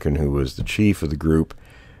American who was the chief of the group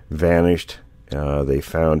vanished. They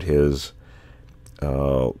found his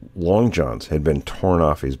long johns had been torn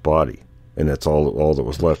off his body. And that's all that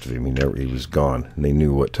was left of him. He was gone, and they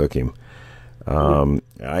knew what took him.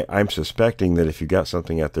 I'm suspecting that if you got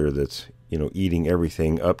something out there that's eating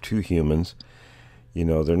everything up to humans,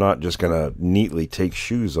 they're not just going to neatly take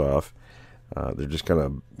shoes off. They're just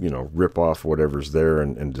going to rip off whatever's there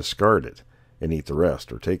and discard it and eat the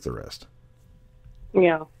rest or take the rest.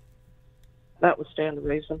 Yeah, that would stand to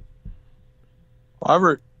reason. I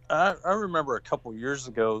remember a couple years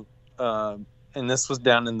ago. And this was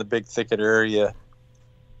down in the Big Thicket area.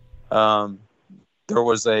 There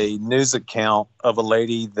was a news account of a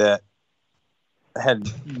lady that had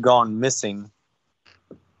gone missing,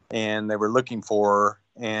 and they were looking for her,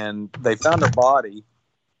 and they found her body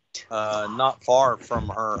not far from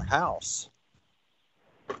her house.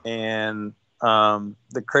 And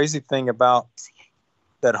the crazy thing about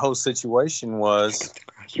that whole situation was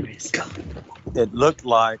it looked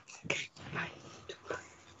like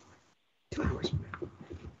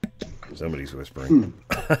somebody's whispering.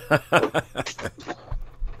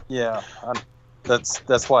 Yeah,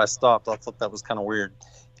 That's why I stopped. I thought that was kind of weird.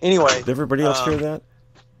 Anyway, did everybody else hear that?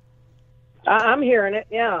 I'm hearing it,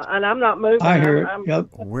 yeah, and I'm not moving. I hear it. Yep.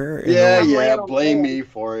 Where? In Yeah. Blame me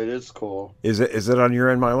for it. It's cool. Is it on your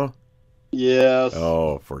end, Milo? Yes.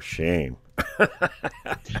 Oh, for shame.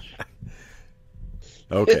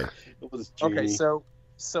 Okay. Okay.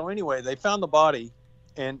 So anyway, they found the body,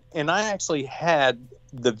 and I actually had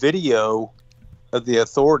the video of the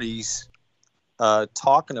authorities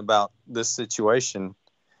talking about this situation,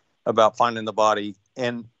 about finding the body,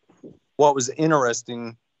 and what was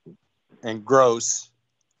interesting and gross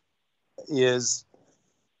is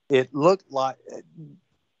it looked like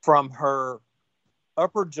from her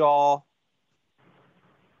upper jaw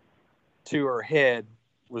to her head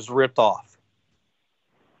was ripped off,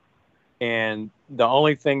 and the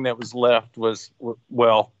only thing that was left was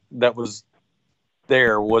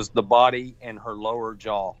the body and her lower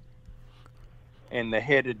jaw, and the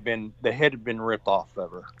head had been ripped off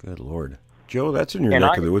of her. Good Lord, Joe, that's in your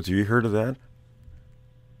neck of the woods. Have you heard of that?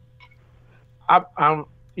 I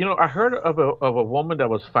heard of a woman that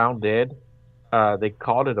was found dead. They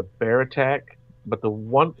called it a bear attack, but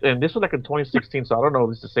and this was like in 2016, so I don't know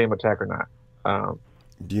if it's the same attack or not.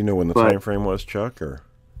 Do you know when the time frame was, Chuck? Or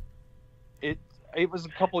it was a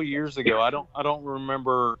couple of years ago. I don't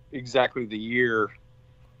remember exactly the year,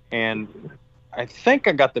 and I think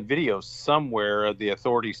I got the video somewhere of the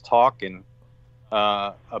authorities talking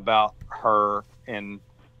about her, and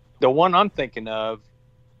the one I'm thinking of.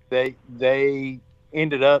 They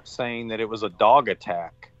ended up saying that it was a dog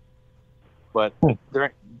attack, but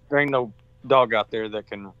there ain't no dog out there that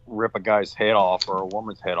can rip a guy's head off or a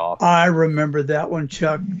woman's head off. I remember that one,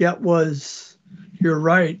 Chuck. You're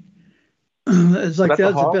right. It's like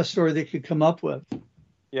that's the best story they could come up with.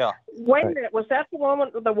 Yeah. Wait a minute, was that the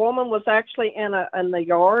woman? The woman was actually in the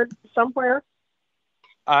yard somewhere.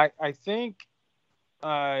 I think.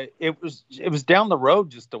 It was down the road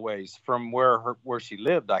just a ways from where she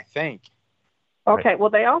lived, I think. Okay. Well,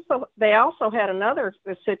 they also had another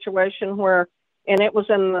situation where, and it was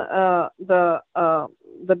in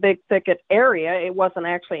the big thicket area. It wasn't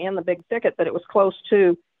actually in the big thicket, but it was close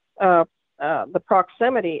to the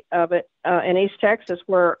proximity of it in East Texas,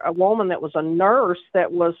 where a woman that was a nurse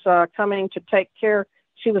that was coming to take care.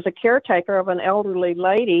 She was a caretaker of an elderly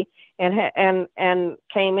lady, and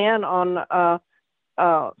came in on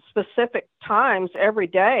specific times every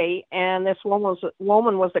day, and this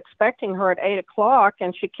woman was expecting her at 8:00,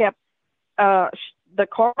 and she kept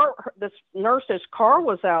this nurse's car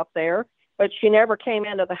was out there, but she never came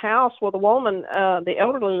into the house. Well, the woman, the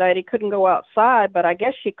elderly lady, couldn't go outside, but I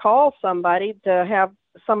guess she called somebody to have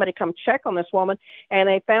somebody come check on this woman, and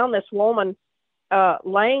they found this woman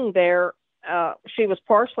laying there. She was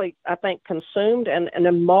partially, I think, consumed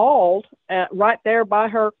and mauled right there by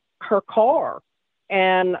her car.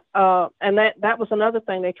 And that was another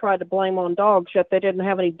thing they tried to blame on dogs, yet they didn't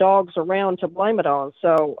have any dogs around to blame it on.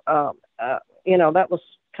 So, that was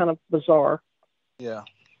kind of bizarre. Yeah.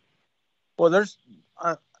 Well, there's,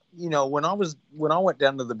 when I went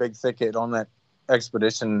down to the big thicket on that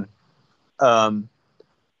expedition, there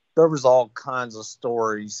was all kinds of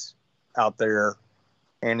stories out there.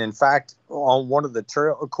 And in fact, on one of the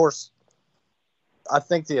trail, of course, I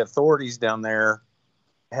think the authorities down there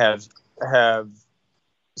have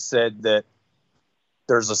said that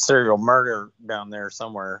there's a serial murder down there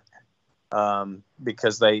somewhere,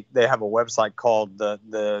 because they have a website called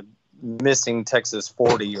the Missing Texas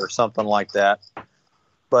 40 or something like that.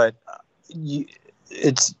 But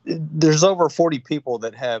there's over 40 people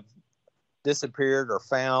that have disappeared or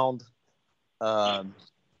found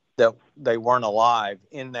that they weren't alive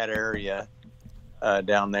in that area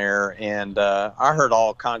down there, and I heard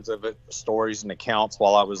all kinds of stories and accounts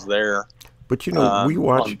while I was there. But we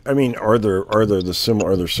watch. I mean, are there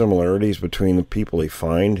similarities between the people they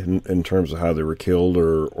find in terms of how they were killed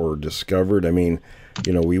or discovered? I mean,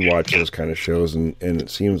 we watch those kind of shows, and it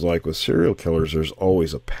seems like with serial killers, there's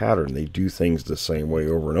always a pattern. They do things the same way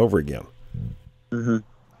over and over again. Mm-hmm.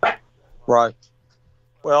 Right.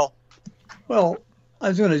 Well, I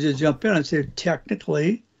was going to just jump in and say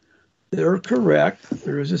technically, they're correct.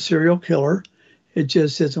 There is a serial killer. It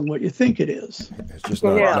just isn't what you think it is. It's just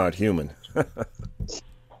not human.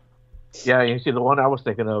 Yeah, you see, the one I was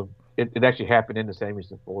thinking of, it actually happened in the San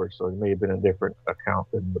Luis Forest, so it may have been a different account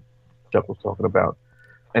than what Chuck was talking about.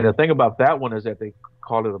 And the thing about that one is that they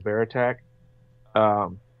called it a bear attack.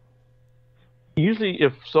 Usually,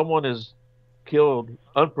 if someone is killed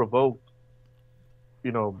unprovoked,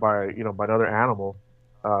 by another animal,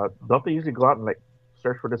 don't they usually go out and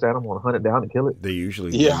search for this animal and hunt it down and kill it? They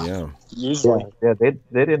usually do, yeah. Usually. Yeah, they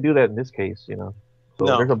didn't do that in this case, So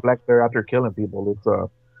No. there's a black bear out there killing people.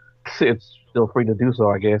 It's still free to do so,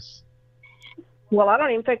 I guess. Well, I don't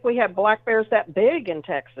even think we have black bears that big in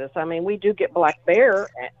Texas. I mean, we do get black bear,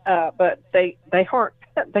 but they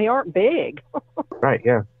aren't big. Right?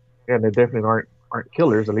 Yeah. Yeah. And they definitely aren't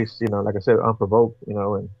killers. At least like I said, unprovoked.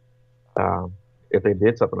 And if they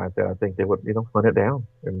did something like that, I think they would hunt it down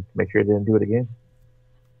and make sure they didn't do it again.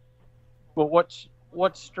 Well, what's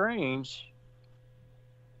strange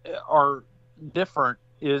or different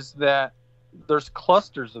is that there's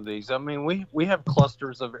clusters of these. I mean, we have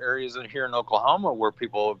clusters of areas here in Oklahoma where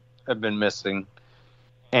people have been missing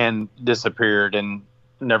and disappeared and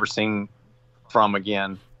never seen from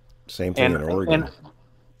again. Same thing in Oregon. And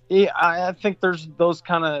yeah, I think there's those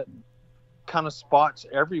kind of spots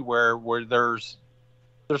everywhere where there's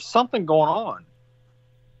something going on.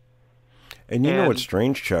 And you know what's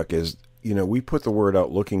strange, Chuck, is we put the word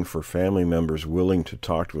out looking for family members willing to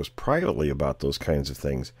talk to us privately about those kinds of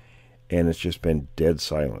things. And it's just been dead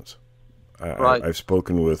silence. Right. I've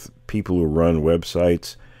spoken with people who run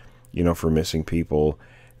websites, for missing people.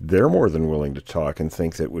 They're more than willing to talk and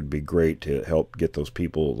think that it would be great to help get those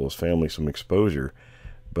people, those families, some exposure.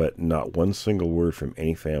 But not one single word from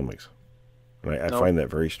any families. And I find that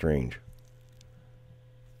very strange.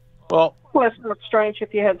 Well, it's not strange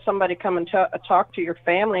if you had somebody come and talk to your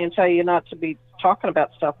family and tell you not to be talking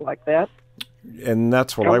about stuff like that. And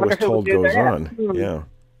that's what I was told goes on. Hmm. Yeah.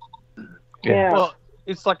 Yeah. Well,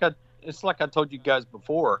 it's like I told you guys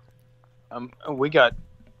before. We got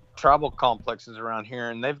tribal complexes around here,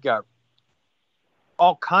 and they've got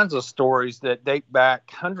all kinds of stories that date back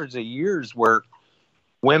hundreds of years where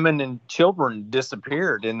women and children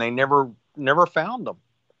disappeared, and they never found them.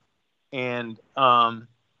 And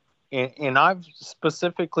I've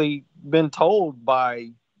specifically been told by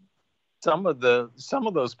some of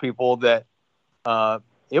those people that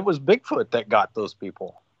it was Bigfoot that got those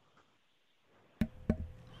people.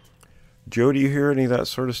 Joe, do you hear any of that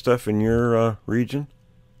sort of stuff in your region?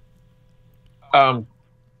 Other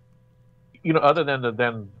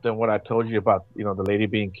than what I told you about, the lady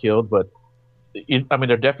being killed, but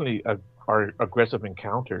there definitely are aggressive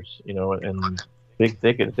encounters, and Big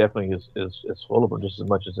Thicket definitely is full of them just as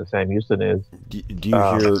much as the Sam Houston is. Do you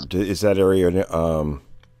hear? Is that area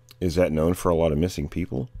is that known for a lot of missing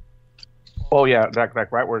people? Oh yeah, like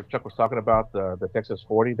right where Chuck was talking about the Texas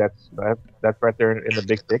 40. That's right there in the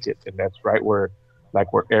Big Thicket, and that's right where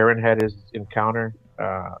Aaron had his encounter.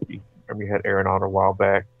 You had Aaron on a while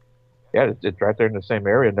back. Yeah, it's right there in the same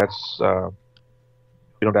area, and that's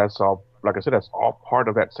that's all. Like I said, that's all part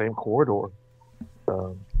of that same corridor.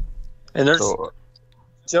 And there's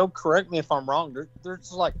Joe, correct me if I'm wrong.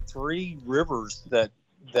 There's like 3 rivers that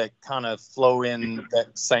kind of flow in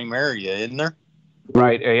that same area, isn't there?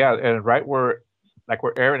 Right. Yeah, and right where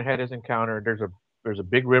Aaron had his encounter, there's a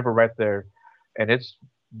big river right there, and it's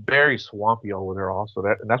very swampy over there. Also,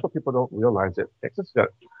 that's what people don't realize, that Texas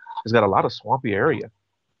has got a lot of swampy area.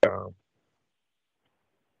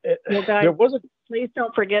 Well, guys, please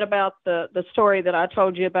don't forget about the story that I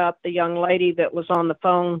told you about the young lady that was on the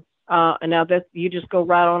phone. And now that you just go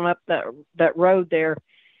right on up that road there,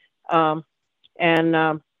 I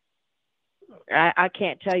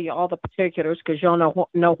can't tell you all the particulars because y'all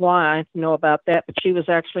know why I know about that. But she was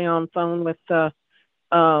actually on the phone with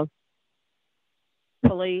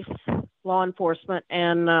police, law enforcement,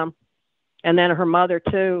 and then her mother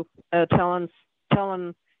too, telling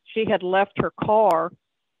she had left her car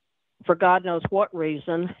for God knows what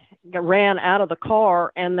reason, ran out of the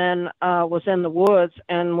car, and then was in the woods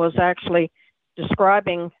and was actually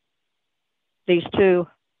describing these 2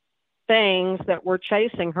 things that were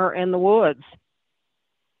chasing her in the woods.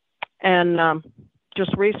 And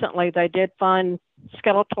just recently they did find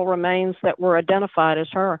skeletal remains that were identified as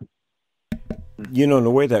her. In a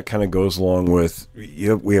way that kind of goes along with,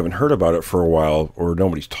 we haven't heard about it for a while, or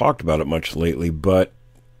nobody's talked about it much lately, but,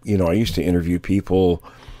 I used to interview people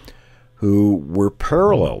who were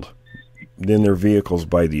paralleled in their vehicles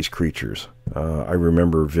by these creatures. I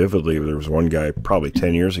remember vividly, there was one guy probably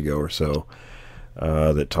 10 years ago or so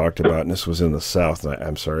that talked about, and this was in the South, and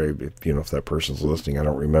I'm sorry if that person's listening, I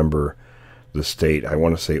don't remember the state. I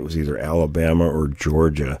want to say it was either Alabama or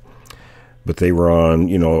Georgia, but they were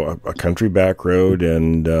on, a country back road,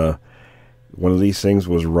 and one of these things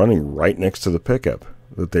was running right next to the pickup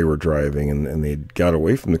that they were driving, and they got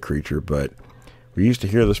away from the creature. But we used to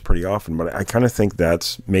hear this pretty often, but I kind of think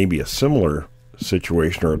that's maybe a similar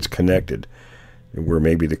situation, or it's connected, where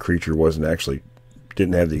maybe the creature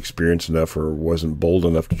didn't have the experience enough, or wasn't bold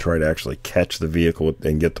enough to try to actually catch the vehicle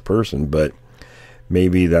and get the person. But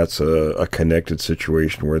maybe that's a connected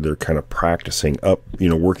situation where they're kind of practicing up,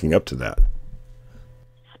 working up to that.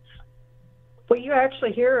 Well, you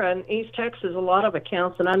actually hear in East Texas a lot of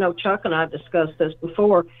accounts, and I know Chuck and I have discussed this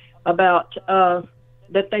before, about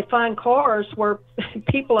that they find cars where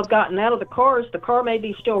people have gotten out of the cars. The car may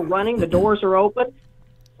be still running. The doors are open.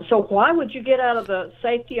 So why would you get out of the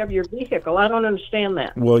safety of your vehicle? I don't understand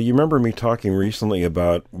that. Well, you remember me talking recently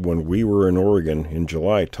about when we were in Oregon in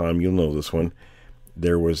July, Tom, you'll know this one.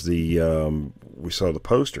 There was we saw the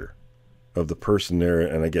poster of the person there,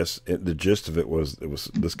 and I guess the gist of it was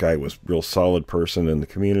this guy was a real solid person in the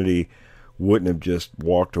community, wouldn't have just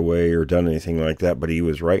walked away or done anything like that, but he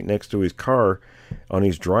was right next to his car on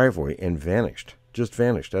his driveway and just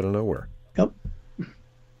vanished out of nowhere. Yep.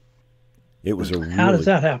 It was How does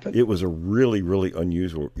that happen? It was a really, really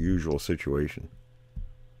unusual situation.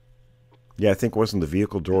 Yeah, I think wasn't the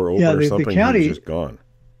vehicle door open or something? The county, he was just gone.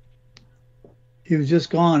 He was just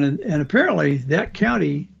gone, and apparently that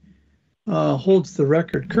county holds the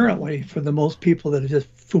record currently for the most people that have just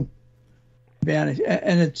vanished.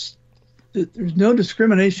 And there's no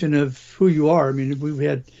discrimination of who you are. I mean, we've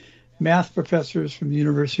had math professors from the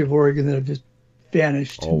University of Oregon that have just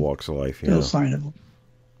vanished. All walks of life, No sign of them.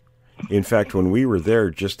 In fact, when we were there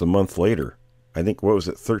just a month later, I think,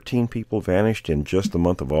 13 people vanished in just the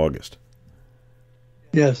month of August.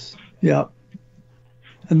 Yes, yeah.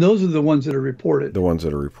 And those are the ones that are reported. The ones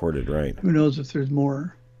that are reported, right. Who knows if there's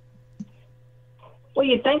more? Well,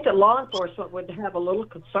 you'd think that law enforcement would have a little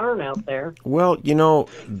concern out there. Well,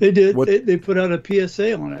 they did. They put out a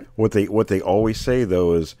PSA on it. What they always say,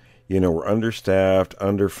 though, is, we're understaffed,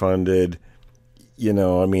 underfunded.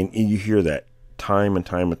 I mean, you hear that time and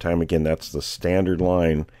time and time again. That's the standard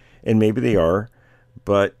line, and maybe they are,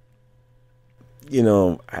 but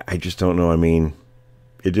I just don't know. I mean,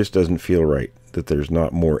 it just doesn't feel right that there's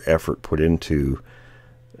not more effort put into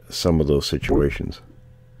some of those situations.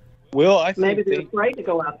 Well, I think maybe they're afraid to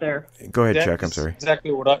go out there. Go ahead, Chuck. I'm sorry. That's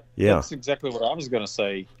exactly what I was going to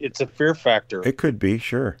say. It's a fear factor. It could be,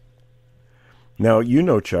 sure. Now,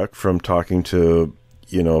 Chuck, from talking to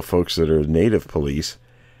folks that are native police,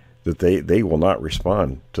 that they will not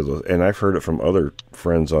respond to those. And I've heard it from other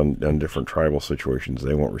friends on different tribal situations.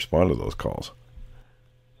 They won't respond to those calls.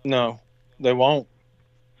 No, they won't.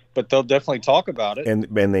 But they'll definitely talk about it. And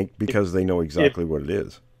because they know exactly what it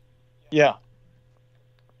is. Yeah.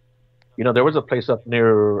 There was a place up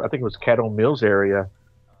near, I think it was Caddo Mills area.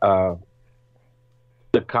 The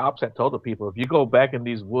cops had told the people, if you go back in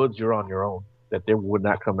these woods, you're on your own. That they would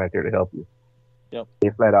not come back there to help you. Yep. They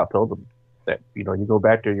flat out told them that, you go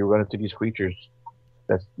back there, you run into these creatures.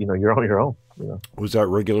 That's, you're on your own. Was that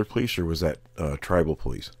regular police or was that tribal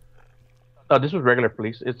police? This was regular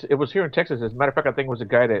police. It was here in Texas. As a matter of fact, I think it was a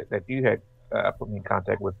guy that you had put me in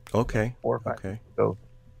contact with. Okay. 4 or 5. Okay. So,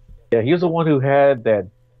 yeah, he was the one who had that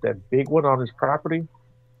big one on his property.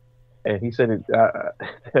 And he said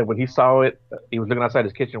when he saw it, he was looking outside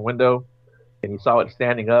his kitchen window, and he saw it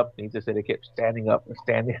standing up. And he just said it kept standing up and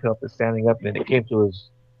standing up and standing up. And then it came to his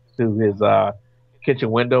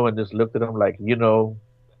kitchen window and just looked at him like,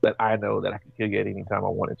 that I know that I can kill you at any time I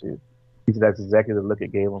wanted to. He said that's exactly the look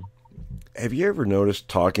it gave him. Have you ever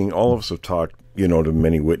noticed all of us have talked, to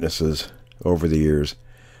many witnesses over the years,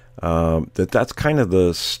 that's kind of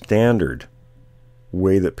the standard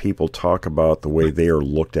way that people talk about the way they are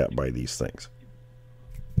looked at by these things.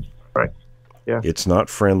 Right. Yeah. It's not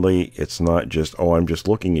friendly. It's not just, I'm just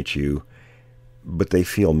looking at you, but they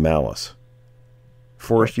feel malice.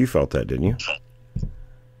 Forrest, you felt that, didn't you?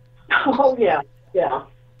 Oh, yeah. Yeah.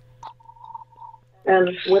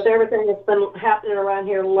 And with everything that's been happening around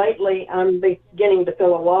here lately, I'm beginning to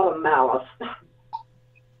feel a lot of malice.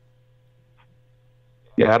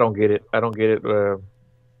 Yeah, I don't get it.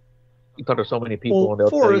 You talk to so many people, and they'll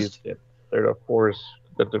tell you that they're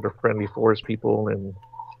the friendly forest people, and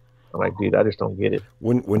I'm like, dude, I just don't get it.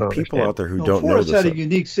 When people out there who don't know Forrest this, had a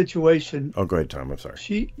unique situation. Oh, go ahead, Tom. I'm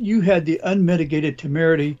sorry. You had the unmitigated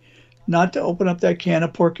temerity not to open up that can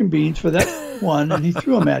of pork and beans for that one, and he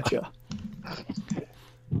threw them at you.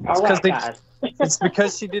 It's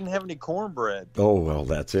because she didn't have any cornbread. Oh, well,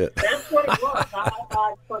 that's it. That's what it was.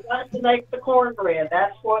 I forgot to make the cornbread.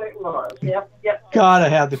 That's what it was. Yep. Gotta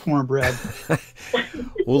have the cornbread.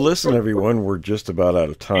 Well, listen, everyone, we're just about out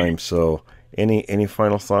of time. So, any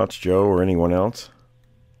final thoughts, Joe, or anyone else?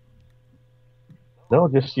 No,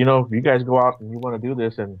 just if you guys go out and you want to do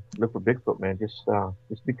this and look for Bigfoot, man,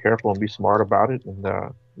 just be careful and be smart about it, and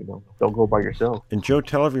don't go by yourself. And Joe,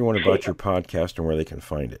 tell everyone about your podcast and where they can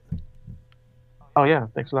find it. Oh yeah,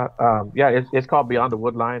 thanks a lot. It's called Beyond the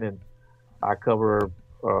Woodline, and I cover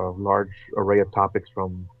a large array of topics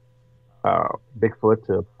from Bigfoot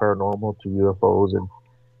to paranormal to UFOs and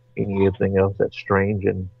anything else that's strange.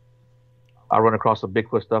 And I run across some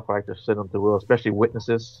Bigfoot stuff, I like to send them to Will, especially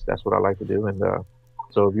witnesses. That's what I like to do. And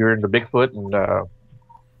so if you're into Bigfoot and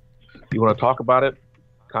you want to talk about it,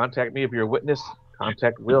 contact me. If you're a witness,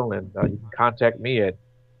 contact Will, and you can contact me at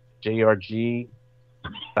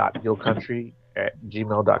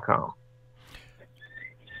jrg.gillcountry@gmail.com.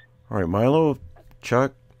 All right, Milo,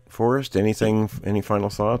 Chuck, Forrest, any final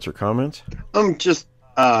thoughts or comments? Just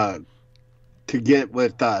to get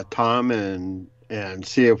with Tom and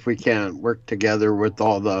see if we can work together with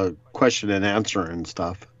all the question and answer and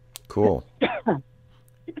stuff. Cool. That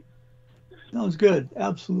was good.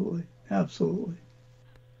 Absolutely.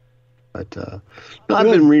 But I've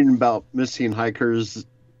been reading about missing hikers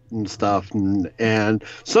and stuff, and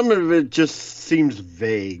some of it just seems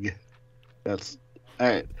vague. That's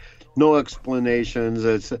no explanations.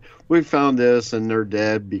 It's we found this and they're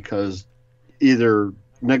dead because either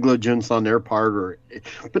negligence on their part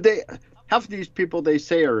but half of these people they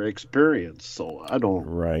say are experienced, so I don't.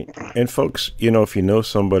 Right. And folks, if you know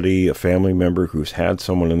somebody, a family member who's had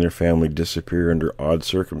someone in their family disappear under odd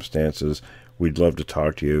circumstances, we'd love to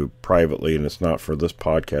talk to you privately, and it's not for this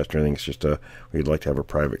podcast or anything. It's just we'd like to have a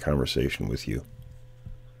private conversation with you.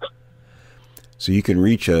 So you can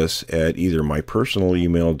reach us at either my personal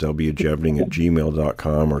email,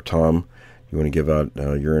 wjevning@gmail.com, or Tom, you want to give out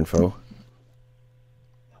your info?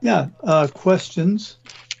 Yeah, questions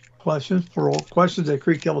for all questions at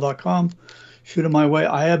creekdevil.com. Shoot them my way.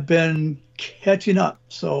 I have been catching up,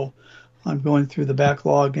 so I'm going through the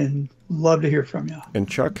backlog and love to hear from you. And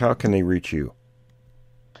Chuck, how can they reach you?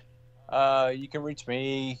 You can reach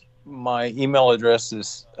me. My email address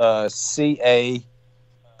is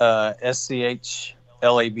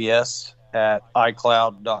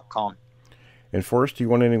caschlabs@icloud.com. And Forrest, do you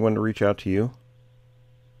want anyone to reach out to you?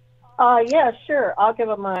 Yeah, sure. I'll give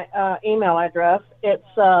them my email address. It's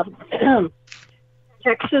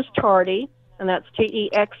Texas Tardy, and that's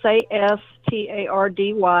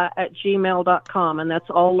TEXASTARDY @gmail.com, and that's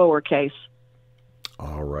all lowercase.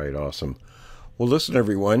 All right, awesome. Well, listen,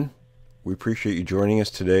 everyone, we appreciate you joining us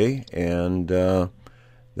today, and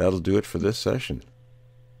that'll do it for this session.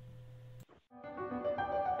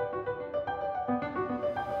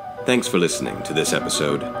 Thanks for listening to this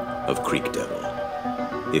episode of Creek Devil.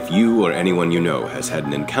 If you or anyone you know has had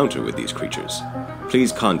an encounter with these creatures,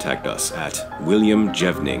 please contact us at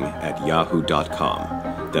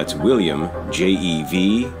williamjevning@yahoo.com. That's William,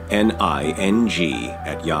 JEVNING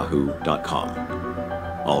 @yahoo.com.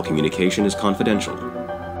 All communication is confidential.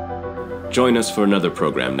 Join us for another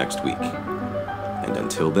program next week. And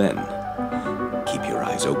until then, keep your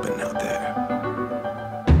eyes open out there.